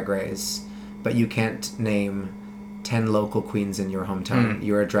RuPaul's Drag Race, but you can't name 10 local queens in your hometown,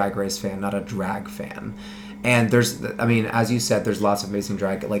 you're a Drag Race fan, not a drag fan. And there's, as you said, there's lots of amazing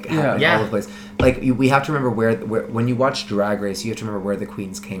drag happening all over the place. We have to remember where when you watch Drag Race, you have to remember where the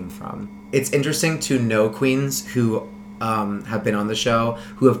queens came from. It's interesting to know queens who have been on the show,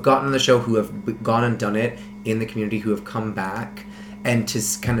 who have gotten on the show, who have gone and done it in the community, who have come back, and to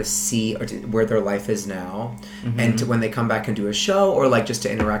kind of see where their life is now, and to, when they come back and do a show, or just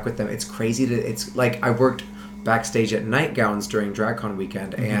to interact with them. It's crazy it's I worked backstage at Nightgowns during DragCon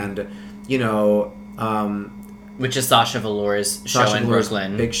weekend, and Which is Sasha Velour's show in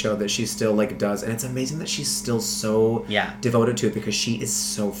Brooklyn. Big show that she still like does, and it's amazing that she's still so devoted to it because she is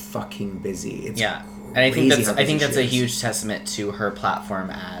so fucking busy. It's and I think that's a huge testament to her platform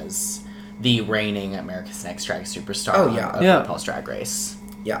as the reigning America's Next Drag Superstar of RuPaul's Drag Race.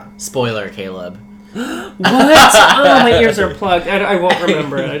 Yeah. Spoiler, Caleb. What? Oh, my ears are plugged. I won't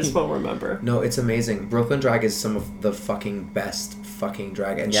remember it. I just won't remember. No, it's amazing. Brooklyn Drag is some of the fucking best fucking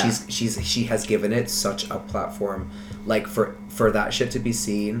drag, and she has given it such a platform, like for that shit to be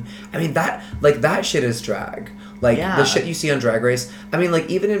seen. I mean, that shit is drag. Like the shit you see on Drag Race. I mean, like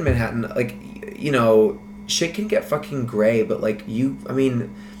even in Manhattan, like, you know, shit can get fucking gray, but like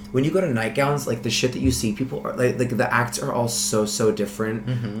when you go to nightgowns, like the shit that you see, people are like the acts are all so different.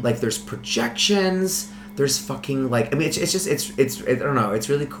 Mm-hmm. Like there's projections, there's fucking like, I mean, it's I don't know, it's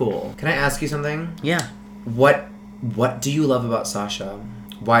really cool. Can I ask you something? Yeah. What do you love about Sasha?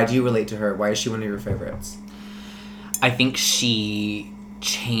 Why do you relate to her? Why is she one of your favorites? I think she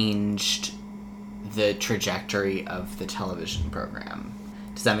changed the trajectory of the television program.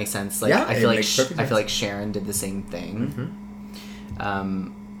 Does that make sense? Like, I feel like Sharon did the same thing.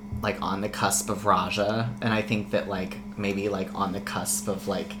 Mm-hmm. Like on the cusp of Raja, and I think that like maybe like on the cusp of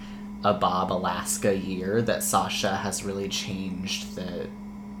like a Bob Alaska year, that Sasha has really changed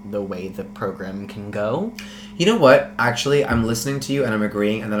the way the program can go. You know what? Actually, I'm listening to you and I'm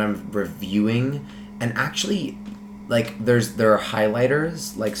agreeing, and then I'm reviewing, and actually, like there are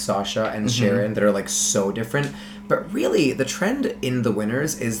highlighters like Sasha and Sharon that are like so different, but really the trend in the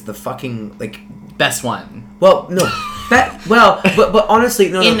winners is the fucking like best one. Well, no. But honestly,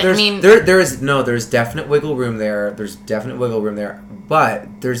 there's definite wiggle room there. But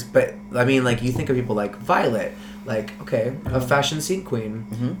I mean, like, you think of people like Violet, like, okay, a fashion scene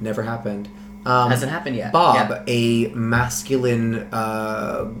queen, never happened. Hasn't happened yet. Bob, a masculine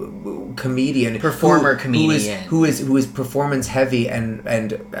comedian, comedian who is performance heavy, and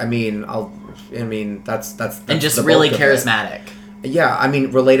I mean that's and just really charismatic. Yeah, I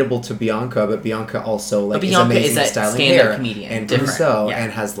mean, relatable to Bianca, but Bianca also like is amazing at styling hair, comedian, and Rousseau,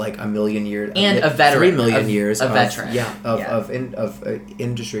 and has like a million years and a veteran, 3 million years, a veteran, of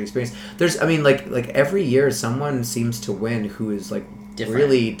industry experience. There's, I mean, like every year someone seems to win who is like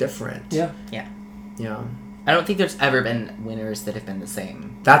really different. Yeah. I don't think there's ever been winners that have been the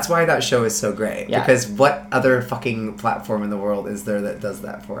same. That's why that show is so great. Yeah. Because what other fucking platform in the world is there that does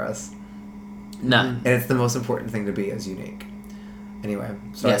that for us? None. And it's the most important thing to be as unique. Anyway,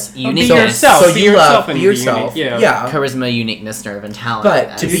 sorry. Yes, uniqueness. Be yourself. So you love be yourself. Yeah. Charisma, uniqueness, nerve, and talent.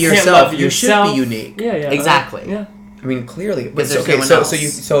 But to be yourself, you should be unique. Yeah. Exactly. Yeah. I mean, clearly. But okay,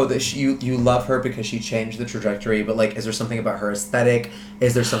 you love her because she changed the trajectory. But like, is there something about her aesthetic?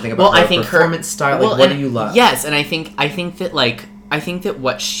 Is there something about her performance style? Like, what do you love? Yes, and I think that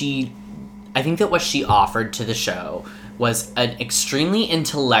what she offered to the show was an extremely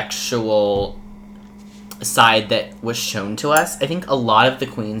intellectual side that was shown to us. I think a lot of the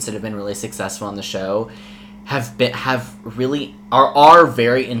queens that have been really successful on the show are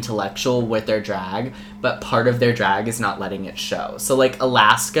very intellectual with their drag, but part of their drag is not letting it show. So like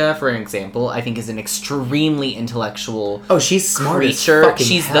Alaska, for example, I think is an extremely intellectual she's smart creature.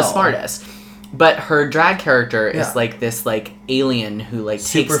 She's the smartest. But her drag character is like this like alien who like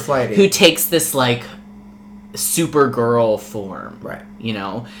takes this like Supergirl form, right? You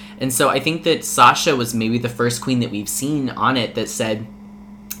know, and so I think that Sasha was maybe the first queen that we've seen on it that said,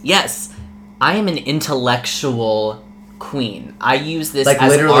 "Yes, I am an intellectual queen. I use this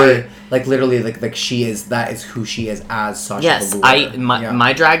as art." Like she is. That is who she is as Sasha. Yes, Velour.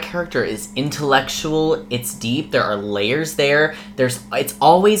 My drag character is intellectual. It's deep. There are layers there. It's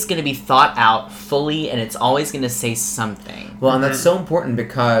always going to be thought out fully, and it's always going to say something. Well, and that's so important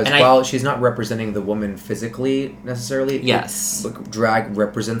because while she's not representing the woman physically necessarily, yes, drag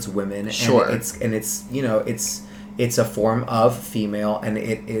represents women. Sure, and it's you know it's a form of female, and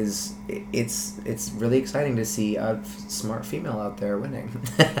it's really exciting to see a smart female out there winning.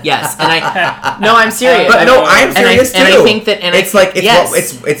 Yes, and I'm serious. But I'm serious too. And I think that, it's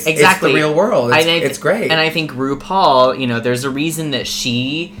exactly. It's the real world. It's great. And I think RuPaul, you know, there's a reason that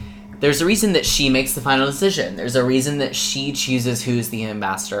she makes the final decision. There's a reason that she chooses who's the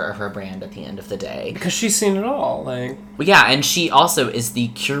ambassador of her brand at the end of the day. Because she's seen it all. Well, yeah, and she also is the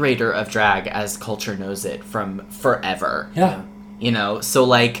curator of drag as culture knows it from forever. Yeah. You know, so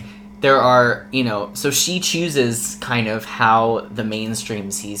like there are, you know, so she chooses kind of how the mainstream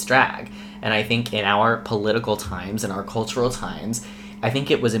sees drag. And I think in our political times and our cultural times, I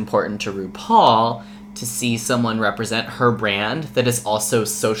think it was important to RuPaul to see someone represent her brand that is also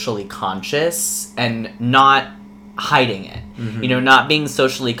socially conscious and not hiding it. Mm-hmm. You know, not being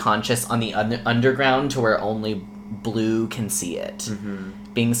socially conscious on the underground to where only Blue can see it.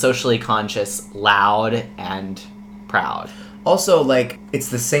 Being socially conscious, loud, and proud. Also, like, it's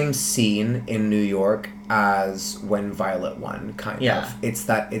the same scene in New York as when Violet won, kind of. It's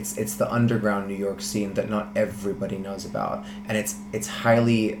the underground New York scene that not everybody knows about, and it's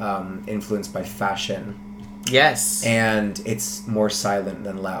highly influenced by fashion. Yes. And it's more silent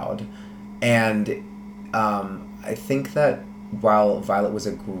than loud. And I think that while Violet was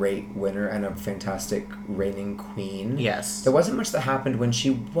a great winner and a fantastic reigning queen, there wasn't much that happened when she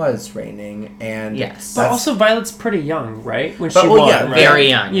was reigning, and but also Violet's pretty young, right? When she won, right? Very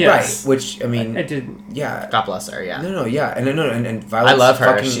young, right? Which I mean, I didn't. Yeah, God bless her. Yeah, and Violet's I love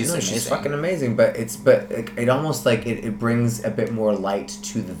her. Fucking, She's fucking amazing. But it almost like it brings a bit more light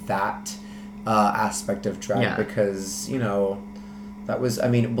to that aspect of drag because that was, I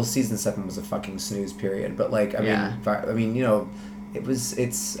mean, well, season 7 was a fucking snooze period, but like, I mean,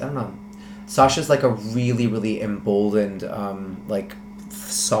 it's I don't know. Sasha's like a really, really emboldened, like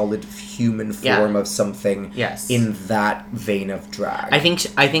solid human form of something. In that vein of drag. I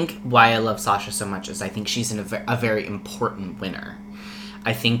think why I love Sasha so much is I think she's a very important winner.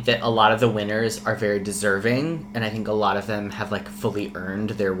 I think that a lot of the winners are very deserving, and I think a lot of them have like fully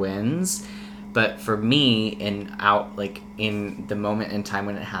earned their wins. But for me, in the moment in time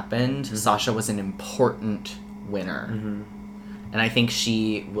when it happened, Sasha was an important winner. And I think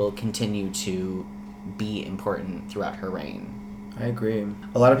she will continue to be important throughout her reign. I agree.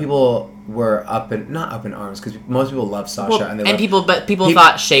 A lot of people were not up in arms because most people love Sasha, people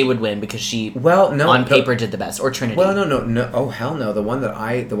thought Shea would win because she on paper did the best, or Trinity. Well, no. Oh hell no. The one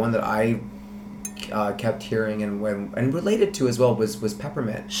that I kept hearing and related to as well was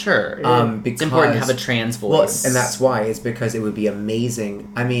Peppermint. Sure. Because it's important to have a trans voice. Well, and that's why. It's because it would be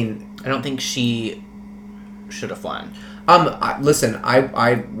amazing. I mean, I don't think she should have won. Listen,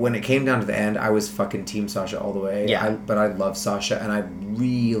 I when it came down to the end, I was fucking Team Sasha all the way. Yeah. But I love Sasha, and I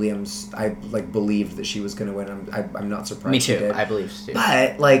really am. I like believed that she was gonna win. I'm not surprised. Me too. She did. I believe too.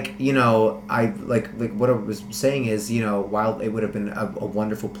 But like I like what I was saying is while it would have been a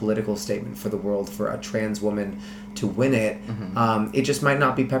wonderful political statement for the world for a trans woman to win it, it just might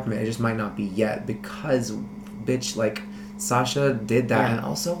not be Peppermint. It just might not be yet because, bitch, like Sasha did that, and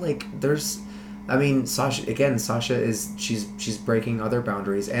also like there's. I mean, Sasha is she's breaking other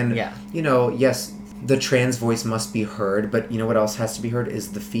boundaries, and yes, the trans voice must be heard, but you know what else has to be heard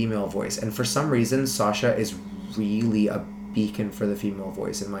is the female voice, and for some reason, Sasha is really a beacon for the female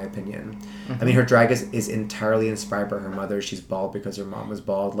voice, in my opinion. I mean, her drag is entirely inspired by her mother. She's bald because her mom was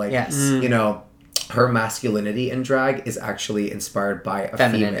bald. Like, her masculinity in drag is actually inspired by a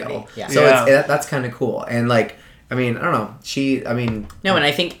female. Yeah. So that's kind of cool, and like. I mean, I don't know. No, and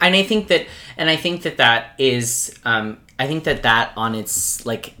I think that is, I think that on its,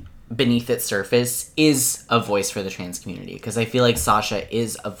 like, beneath its surface is a voice for the trans community. Because I feel like Sasha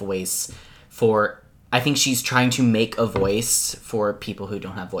is a voice I think she's trying to make a voice for people who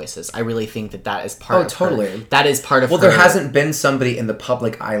don't have voices. I really think that is part of her. That is part of her. Well, there hasn't been somebody in the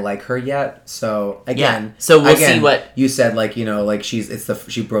public eye like her yet. So, again. So we'll see what... You said, like, like, she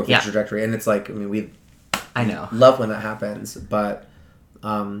broke the trajectory. And it's like, I mean, I know. Love when that happens, but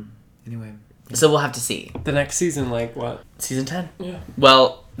anyway. So we'll have to see. The next season, like what? Season 10? Yeah.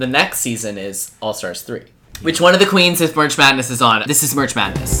 Well, the next season is All Stars 3. Which one of the queens if Merch Madness is on? This is Merch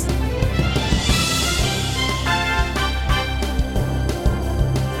Madness.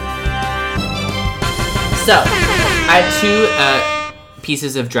 So, I have 2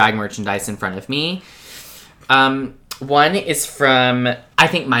 pieces of drag merchandise in front of me. One is from, I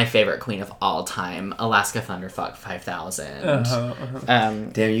think, my favorite queen of all time, Alaska Thunderfuck 5000.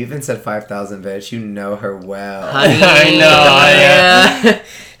 Damn, you even said 5000, bitch. You know her well. Honey, I know. Yeah.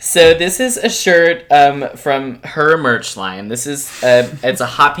 So this is a shirt from her merch line. This is it's a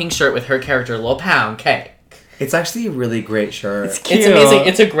hot pink shirt with her character Lil Pound Cake. It's actually a really great shirt. It's cute. It's amazing.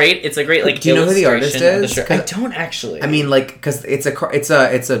 It's a great like. Do you know who the artist is? I don't actually. I mean, like, because it's an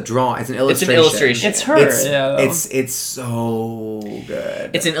illustration. It's an illustration. It's her. It's so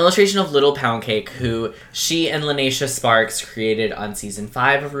good. It's an illustration of Little Pound Cake, who she and Lanesha Sparks created on season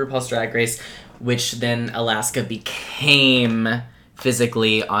 5 of RuPaul's Drag Race, which then Alaska became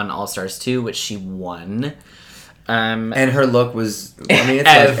physically on All Stars 2, which she won. And her look was, I mean,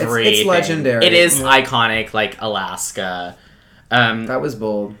 it's legendary. It is iconic, like Alaska. That was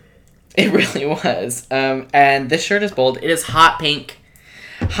bold. It really was. And this shirt is bold. It is hot pink,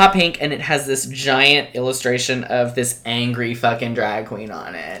 and it has this giant illustration of this angry fucking drag queen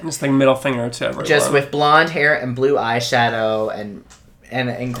on it. Just like middle finger to everyone. Just with blonde hair and blue eyeshadow and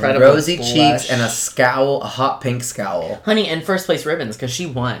incredible rosy blush. cheeks and a scowl, a hot pink scowl. Honey, and first place ribbons because she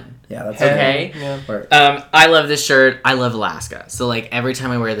won. Yeah, that's okay. Yeah. I love this shirt. I love Alaska. So like every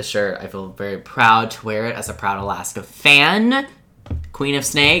time I wear this shirt, I feel very proud to wear it as a proud Alaska fan. Queen of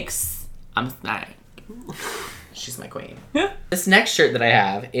Snakes. She's my queen. This next shirt that I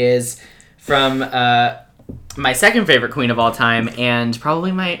have is from my second favorite queen of all time, and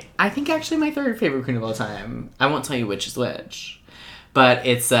probably my third favorite queen of all time. I won't tell you which is which, but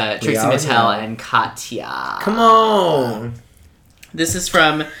it's Trixie Mattel and Katya. Come on. This is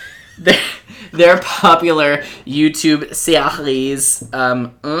from their popular YouTube series,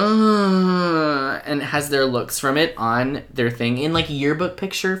 and it has their looks from it on their thing in like yearbook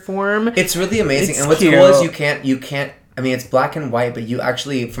picture form. It's really amazing, and what's cute. cool is you can't. I mean, it's black and white, but you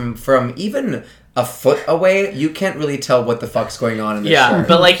actually from even a foot away, you can't really tell what the fuck's going on in this shirt.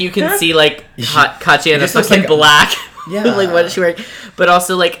 But like you can see like Katya in a fucking like black. Yeah. Like what is she wearing? But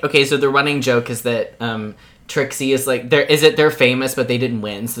also like, okay, so the running joke is that Trixie is like they're famous, but they didn't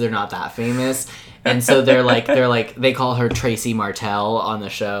win, so they're not that famous. And so they're like they call her Tracy Martell on the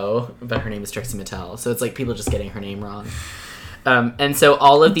show, but her name is Trixie Mattel. So it's like people just getting her name wrong. And so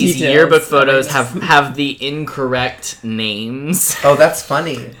all of these yearbook photos have the incorrect names. Oh, that's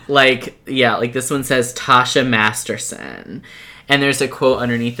funny. Like this one says Tasha Masterson. And there's a quote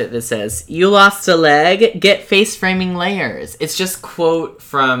underneath it that says, "You lost a leg? Get face framing layers." It's just quotes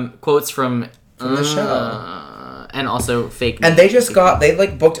from the show. And also fake news. And they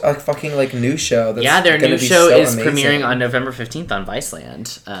booked a fucking like new show. That's their new show is amazing. premiering on November 15th on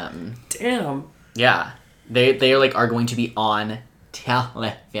Viceland. Damn. Yeah. They are going to be on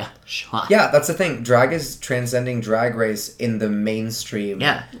television. Yeah, that's the thing. Drag is transcending Drag Race in the mainstream.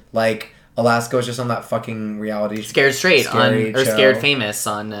 Yeah. Like, Alaska was just on that fucking reality Scared Straight show. Scared Famous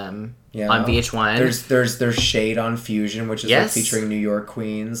on VH1. There's Shade on Fusion, which is like featuring New York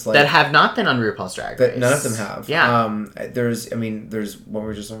queens that have not been on RuPaul's Drag Race. None of them have. Yeah. There's what we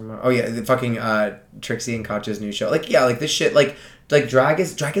were just talking about. Oh yeah, the fucking Trixie and Katya's new show. Like this shit. Like drag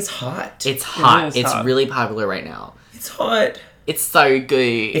is hot. It's hot. It's really popular right now. It's hot. It's so good.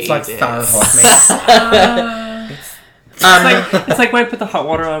 It's like fire hot, mate. It's like when I put the hot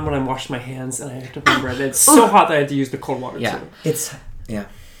water on when I'm washing my hands and I have to remember that it's so hot that I had to use the cold water too.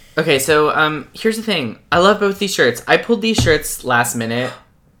 Okay, so here's the thing. I love both these shirts. I pulled these shirts last minute,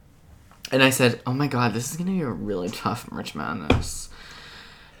 and I said, "Oh my god, this is gonna be a really tough March Madness."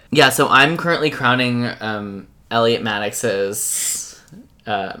 Yeah, so I'm currently crowning Elliot Maddox's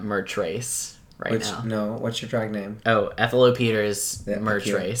merch race now. No, what's your drag name? Oh, Ethel O'Peter's merch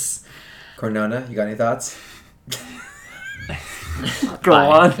race. Cornona, you got any thoughts? Go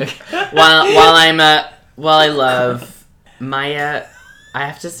on. Okay. While I love Maya, I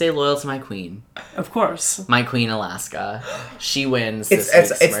have to stay loyal to my queen. Of course. My queen, Alaska. She wins. It's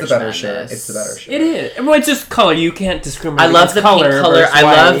the better shirt. It's the better shirt. It is. Well, it's just color. You can't discriminate. I love the color pink color. I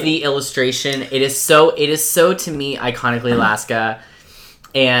love the illustration. It is so to me iconically Alaska.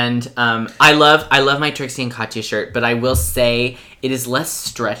 And I love my Trixie and Katya shirt, but I will say it is less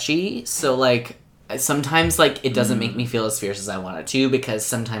stretchy. So like sometimes like it doesn't make me feel as fierce as I want it to, because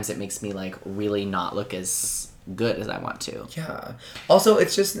sometimes it makes me like really not look as good as I want to. Yeah. Also,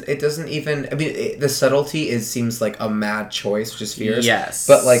 it doesn't even. I mean, the subtlety seems like a mad choice, which is fierce. Yes.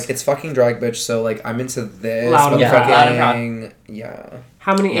 But like, it's fucking drag bitch. So like, I'm into this. Loud and proud. Yeah.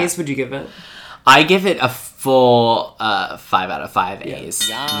 How many A's would you give it? I give it a full 5 out of 5 A's.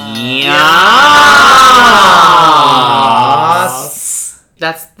 Yes.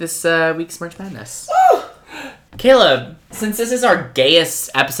 That's this week's March Madness. Caleb, since this is our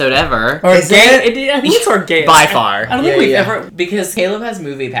gayest episode ever... I think it's our gayest. By far. I don't think we've ever... Because Caleb has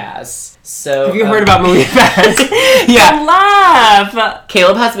Movie Pass. So have you heard about Movie Pass? Yeah. Laugh!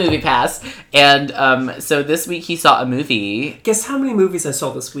 Caleb has Movie Pass. And so this week he saw a movie. Guess how many movies I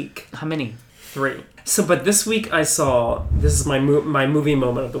saw this week? How many? 3. So, but this week I saw... This is my movie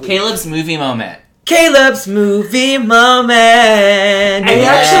moment of the week. Caleb's movie moment. Caleb's movie moment. I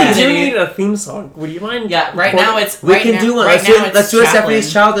actually do need a theme song. Would you mind? Yeah, right now it's... We can do one. Let's do a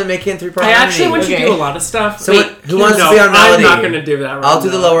Stephanie's Child and make it in 3-part harmony. I actually want you to do a lot of stuff. So who wants to be on melody? I'm not going to do that right I'll do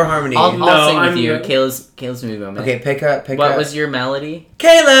the lower harmony. I'll sing with you. Caleb's movie moment. Okay, pick up. What was your melody?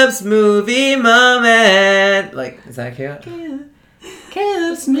 Caleb's movie moment. Like, is that Caleb?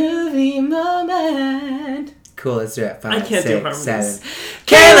 Caleb's movie moment. Cool, let's do it. 5, I can't 6, do harmonies. 7.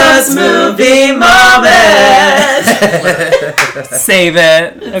 Caleb's movie moment. Save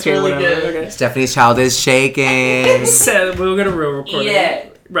it. It's okay, really whatever. good. Okay. Stephanie's Child is shaking. So we're gonna real record it. Yeah.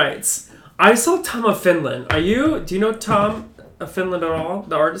 Right. I saw Tom of Finland. Do you know Tom of Finland at all?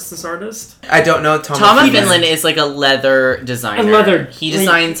 This artist? I don't know Tom. Tom of Finland is like a leather designer. He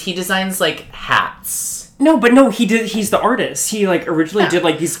designs like hats. No, he did. He's the artist. He like originally did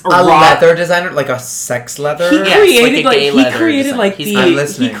like these a leather designer, like a sex leather. He created like a gay leather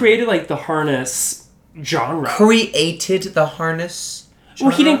he created like the harness genre. Created the harness. Genre?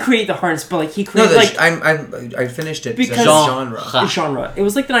 Well, he didn't create the harness, but like he created I finished it because genre. It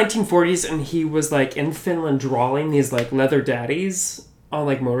was like the 1940s, and he was like in Finland drawing these like leather daddies on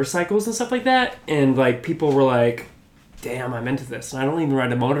like motorcycles and stuff like that, and like people were like, "Damn, I'm into this," and I don't even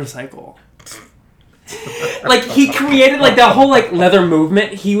ride a motorcycle. Like he created like that whole like leather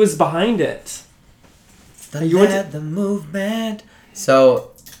movement. He was behind it. The leather movement.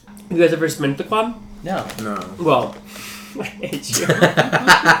 So, you guys ever been to the club? No. Well, I hate you.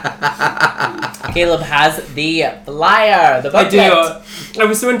 Caleb has the flyer. The booklet. I do. I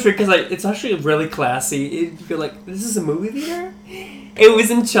was so intrigued because it's actually really classy. You feel like this is a movie theater. It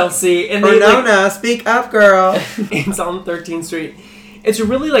was in Chelsea, and no, speak up, girl. It's on 13th Street. It's a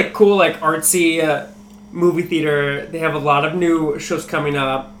really like cool, like artsy movie theater. They have a lot of new shows coming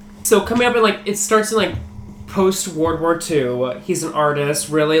up. So coming up, and like it starts in like post World War II. He's an artist,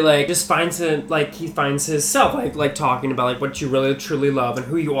 really like just finds it like he finds himself like talking about like what you really truly love and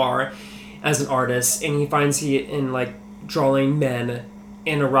who you are as an artist, and he finds he in like drawing men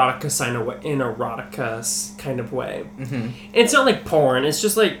in erotica kind of way. Mm-hmm. And it's not like porn. It's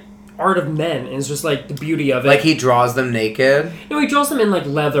just like art of men, and it's just like the beauty of it. Like he draws them naked? No, he draws them in like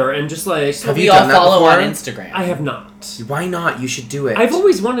leather and just like... Have you done that follow before? On Instagram. I have not. Why not? You should do it. I've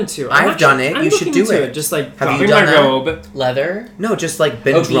always wanted to. I've done it. You should do it. Just like have you done my robe. Leather? No, just like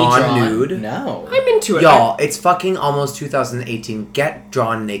been drawn nude. No. I'm into it. Y'all, it's fucking almost 2018. Get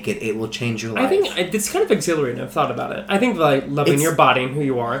drawn naked. It will change your life. I think it's kind of exhilarating. I've thought about it. I think like loving your body and who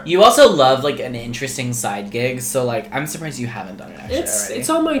you are. You also love like an interesting side gig, so like I'm surprised you haven't done it actually already. It's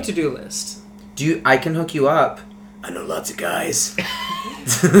on my to-do list. I can hook you up. I know lots of guys.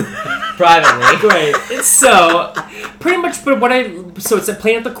 Privately. Great. So, pretty much, so it's a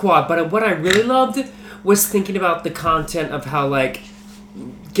play at the Quad, but what I really loved was thinking about the content of how, like,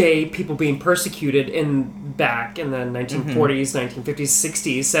 gay people being persecuted back in the 1940s, 1950s,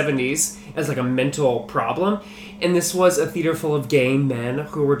 60s, 70s as, like, a mental problem. And this was a theater full of gay men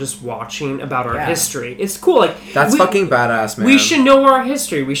who were just watching about our history. It's cool. Like that's fucking badass, man. We should know our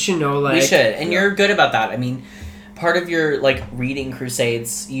history. We should know, like... We should. And you're good about that. I mean, part of your, like, reading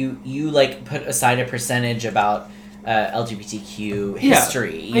crusades, you like, put aside a percentage about LGBTQ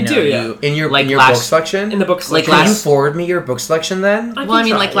history. I do. In your book selection? In the book selection. Can you forward me your book selection then?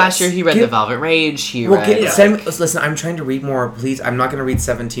 Last year he read The Velvet Rage. Listen, I'm trying to read more, please. I'm not going to read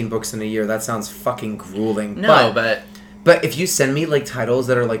 17 books in a year. That sounds fucking grueling. But if you send me like titles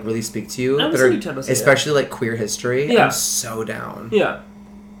that are like really speak to you, that are especially like queer history, I'm so down. Yeah.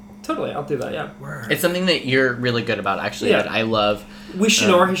 Totally, I'll do that, yeah. Word. It's something that you're really good about, actually, that I love. We should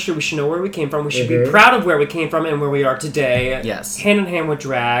know our history. We should know where we came from. We should be proud of where we came from and where we are today. Yes. Hand in hand with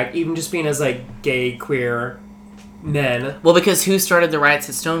drag, even just being as, like, gay, queer men. Well, because who started the riots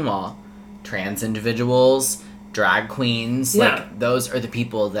at Stonewall? Trans individuals, drag queens. Yeah. Like, those are the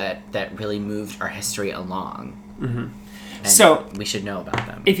people that really moved our history along. Mm-hmm. And so, we should know about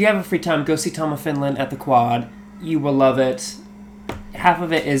them. If you have a free time, go see Tom of Finland at the Quad. You will love it. Half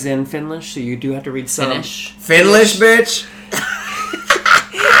of it is in Finnish, so you do have to read some... Finnish, bitch!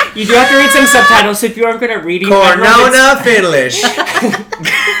 You do have to read some subtitles, so if you aren't good at reading... Cornona Finnish! I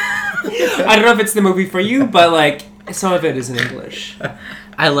don't know if it's the movie for you, but, like, some of it is in English.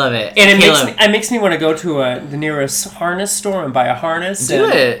 I love it. And it makes me want to go to the nearest harness store and buy a harness. Do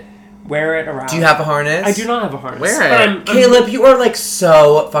it. Wear it around. Do you have a harness? I do not have a harness. Wear it. Caleb, you are like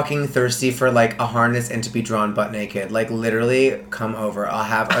so fucking thirsty for like a harness and to be drawn butt naked. Like literally, come over. I'll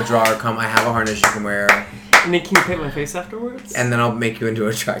have a drawer come. I have a harness you can wear. And then can you paint my face afterwards? And then I'll make you into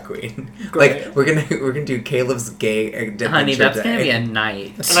a drag queen. Great. Like we're gonna do Caleb's gay adventure. Honey, that's day. gonna be a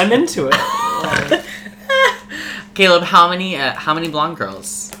night. And I'm into it. Caleb, how many blonde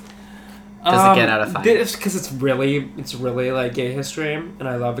girls does it get out of 5? Because it's really like gay history, and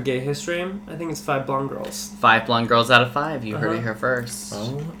I love a gay history. I think it's 5 blonde girls. 5 blonde girls out of 5. You heard it here first.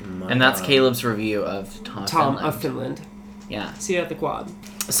 Oh my! And that's Caleb's review of Tom of Finland. Yeah. See you at the Quad.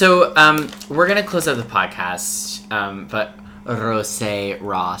 So we're gonna close out the podcast, but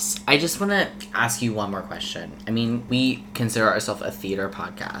Ross, I just want to ask you one more question. I mean, we consider ourselves a theater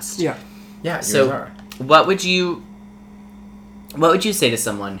podcast. Yeah. Yeah. So, what would you say to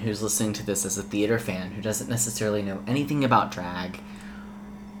someone who's listening to this as a theater fan who doesn't necessarily know anything about drag?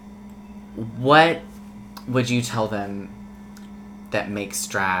 What would you tell them that makes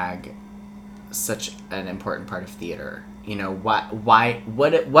drag such an important part of theater? You know,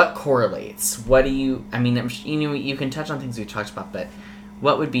 what correlates? What do you... I mean, you know, you can touch on things we talked about, but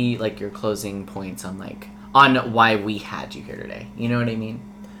what would be like your closing points on why we had you here today? You know what I mean?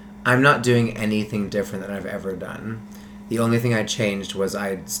 I'm not doing anything different than I've ever done. The only thing I changed was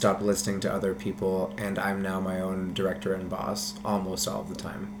I stopped listening to other people, and I'm now my own director and boss almost all the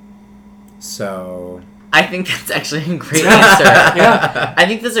time. So I think that's actually a great answer. Yeah. I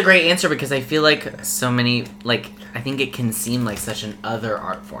think that's a great answer because I feel like so many, I think it can seem like such an other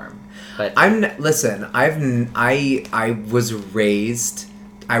art form. But I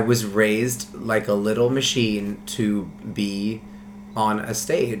was raised like a little machine to be on a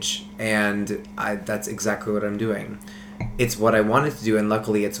stage, and that's exactly what I'm doing. It's what I wanted to do, and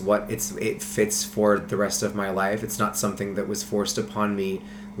luckily it fits for the rest of my life. It's not something that was forced upon me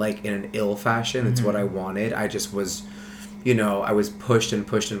like in an ill fashion. It's what I wanted. I just was, I was pushed and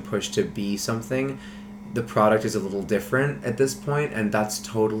pushed and pushed to be something. The product is a little different at this point, and that's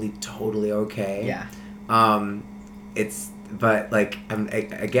totally okay. Yeah. There's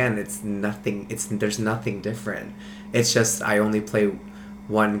nothing different. It's just I only play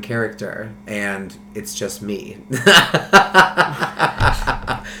one character, and it's just me.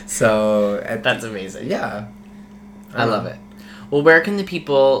 So that's amazing. Yeah. I love it. Well, where can the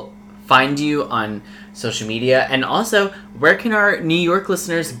people find you on social media? And also, where can our New York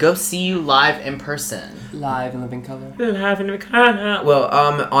listeners go see you live in person? Live in living color. Well,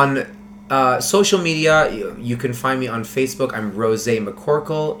 on social media, you can find me on Facebook. I'm Rose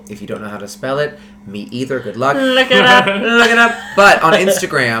McCorkle. If you don't know how to spell it, me either. Good luck. Look it up. But on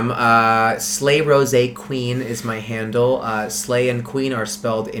Instagram, Slay Rose Queen is my handle. Slay and Queen are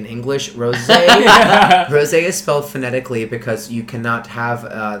spelled in English. Rose is spelled phonetically because you cannot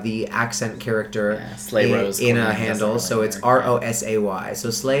have the accent character in a handle. So it's Rosay.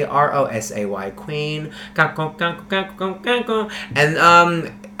 So Slay Rosay Queen.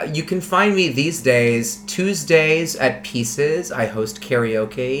 And you can find me these days, Tuesdays at Pieces. I host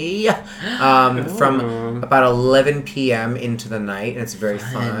karaoke from about 11 p.m. into the night, and it's very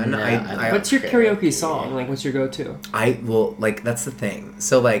fun. What's your karaoke song? What's your go-to? That's the thing.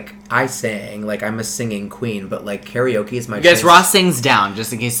 So, I sang, I'm a singing queen, but, karaoke is my Yes, Ross sings down,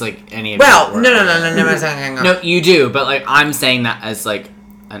 just in case, any of no. No, you do, but, I'm saying that as,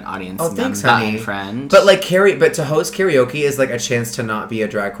 an audience thanks, member honey. And friend. But but to host karaoke is a chance to not be a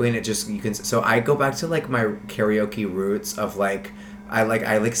drag queen. It just so I go back to my karaoke roots of I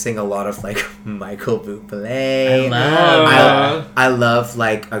sing a lot of Michael Bublé. I love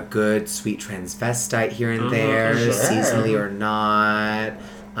a good sweet transvestite here and there, seasonally or not.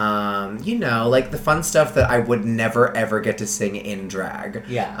 The fun stuff that I would never ever get to sing in drag.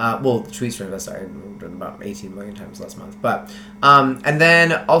 Yeah. Sweet transvestite I did about 18 million times last month. But and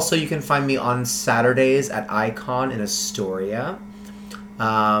then also you can find me on Saturdays at Icon in Astoria.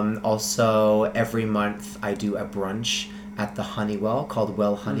 Also every month I do a brunch at the Honeywell called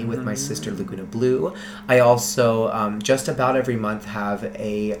Well Honey with my sister Laguna Blue. I also just about every month have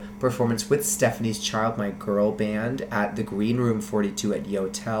a performance with Stephanie's Child, my girl band, at the Green Room 42 at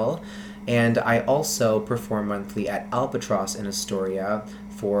Yotel. And I also perform monthly at Albatross in Astoria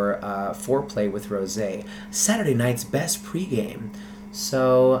for Foreplay with Rosé. Saturday night's best pregame.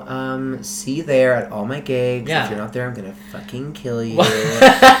 So, see you there at all my gigs. Yeah. If you're not there, I'm gonna fucking kill you.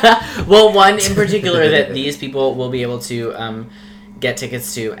 Well, one in particular that these people will be able to get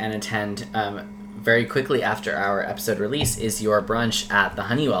tickets to and attend very quickly after our episode release is your brunch at the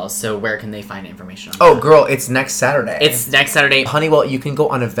Honeywell. So where can they find information on that? Girl, it's next Saturday. It's next Saturday. Honeywell, you can go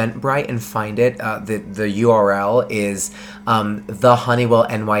on Eventbrite and find it. The URL is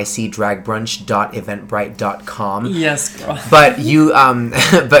thehoneywellnycdragbrunch.eventbrite.com. Yes, girl. But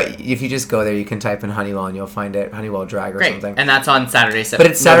if you just go there, you can type in Honeywell and you'll find it, Honeywell Drag or something. And that's on Saturday, but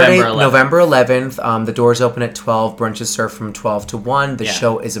it's Saturday, November 11th. The doors open at 12. Brunches serve from 12 to 1. The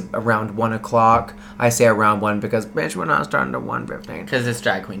show is around 1 o'clock. I say around 1 because, bitch, we're not starting at 1:15. Because it's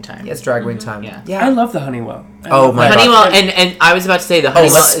drag queen time. Yeah, it's drag queen time. Yeah. I love the Honeywell. My Honeywell, and I was about to say the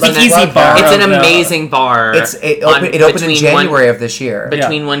Honeywell is an amazing bar. It opened in January of this year.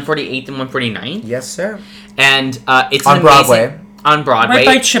 Between 148th and 149th. Yes, sir. And it's on Broadway. On Broadway. Right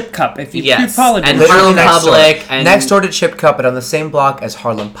by Chip Cup, if you yes. apologize. And Harlem Public. Next door to Chip Cup, but on the same block as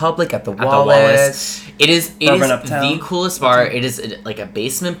Harlem Public at the Wallace. It is the coolest bar. It is a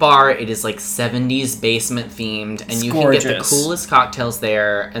basement bar. It is 70s basement themed. And you can get the coolest cocktails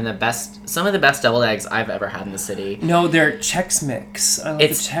there and some of the best deviled eggs I've ever had in the city. No, they're Chex Mix. I love the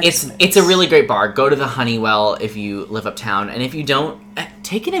Chex Mix. It's a really great bar. Go to the Honeywell if you live uptown. And if you don't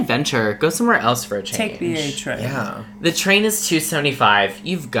take an adventure. Go somewhere else for a change. Take the A train. Yeah. The train is $2.75.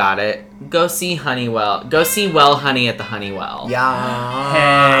 You've got it. Go see Honeywell. Go see Well Honey at the Honeywell.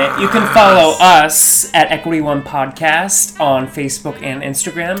 Yeah. Hey, you can follow us at Equity One Podcast on Facebook and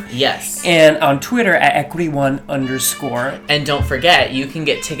Instagram. Yes. And on Twitter at EquityOne_. And don't forget, you can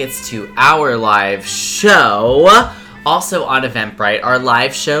get tickets to our live show. Also on Eventbrite, our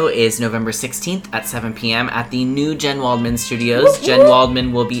live show is November 16th at 7 p.m. at the new Jen Waldman Studios. Jen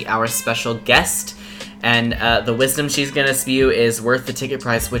Waldman will be our special guest, and the wisdom she's going to spew is worth the ticket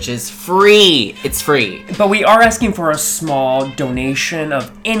price, which is free. It's free. But we are asking for a small donation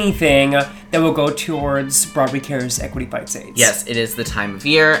of anything that will go towards Broadway Cares Equity Fights AIDS. Yes, it is the time of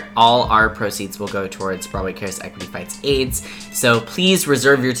year. All our proceeds will go towards Broadway Cares Equity Fights AIDS. So please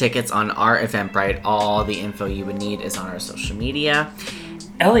reserve your tickets on our Eventbrite. All the info you would need is on our social media.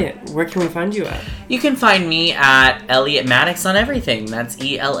 Elliot, where can we find you at? You can find me at Elliot Maddox on everything. That's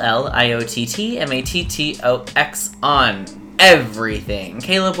ELLIOTTMATTOX on everything.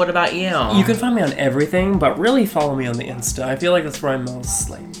 Caleb, what about you? You can find me on everything, but really follow me on the Insta. I feel like that's where I'm most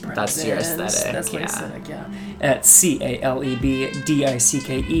present. That's your aesthetic. That's my aesthetic, yeah. At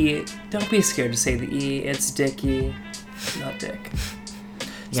CALEBDICKE. Don't be scared to say the E. It's Dickie, not Dick.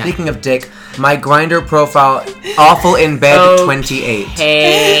 Yeah. Speaking of Dick, my Grindr profile, awful in bed 28.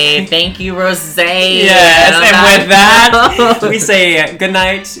 Hey, thank you, Rose. Yes, and with that, we say good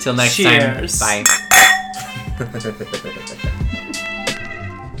night. Till next Cheers. time. Bye.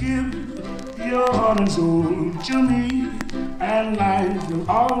 Give your heart and soul to me, and life will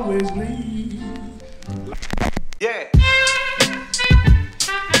always be. Yeah.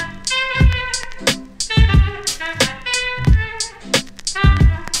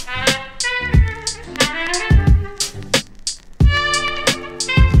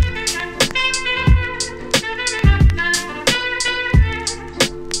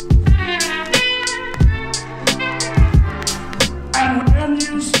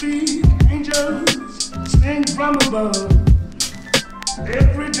 From above,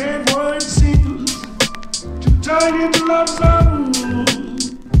 everyday word seems to turn into love song.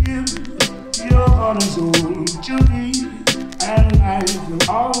 Give your heart and soul to me, and life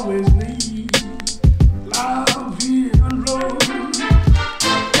will always be love here and roll.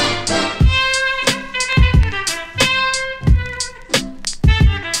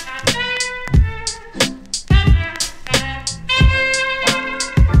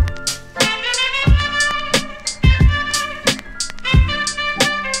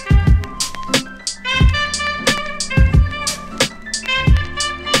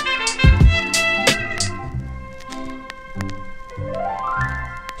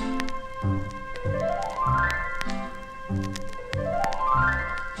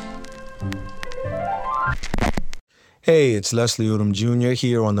 Hey, it's Leslie Odom Jr.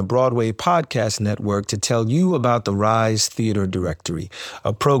 here on the Broadway Podcast Network to tell you about the Rise Theater Directory,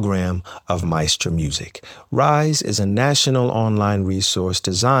 a program of Maestro Music. Rise is a national online resource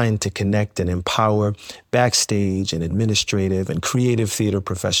designed to connect and empower backstage and administrative and creative theater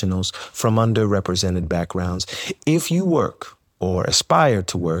professionals from underrepresented backgrounds. If you work or aspire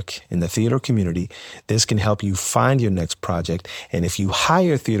to work in the theater community, this can help you find your next project. And if you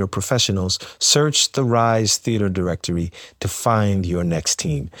hire theater professionals, search the Rise Theater Directory to find your next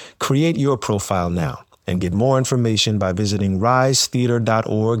team. Create your profile now and get more information by visiting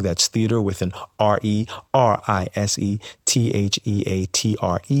risetheater.org. That's theater with an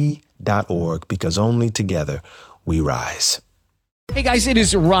RERISETHEATRE.org, because only together we rise. Hey guys, it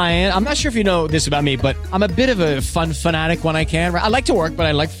is Ryan. I'm not sure if you know this about me, but I'm a bit of a fun fanatic when I can. I like to work, but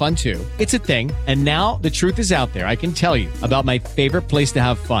I like fun too. It's a thing. And now the truth is out there. I can tell you about my favorite place to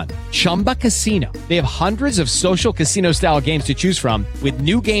have fun. Chumba Casino. They have hundreds of social casino style games to choose from with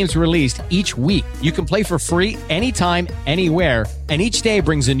new games released each week. You can play for free anytime, anywhere. And each day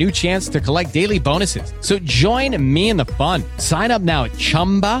brings a new chance to collect daily bonuses. So join me in the fun. Sign up now at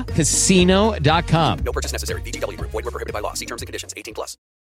ChumbaCasino.com. No purchase necessary. VGW Group. Void where prohibited by law. See terms and conditions. 18+.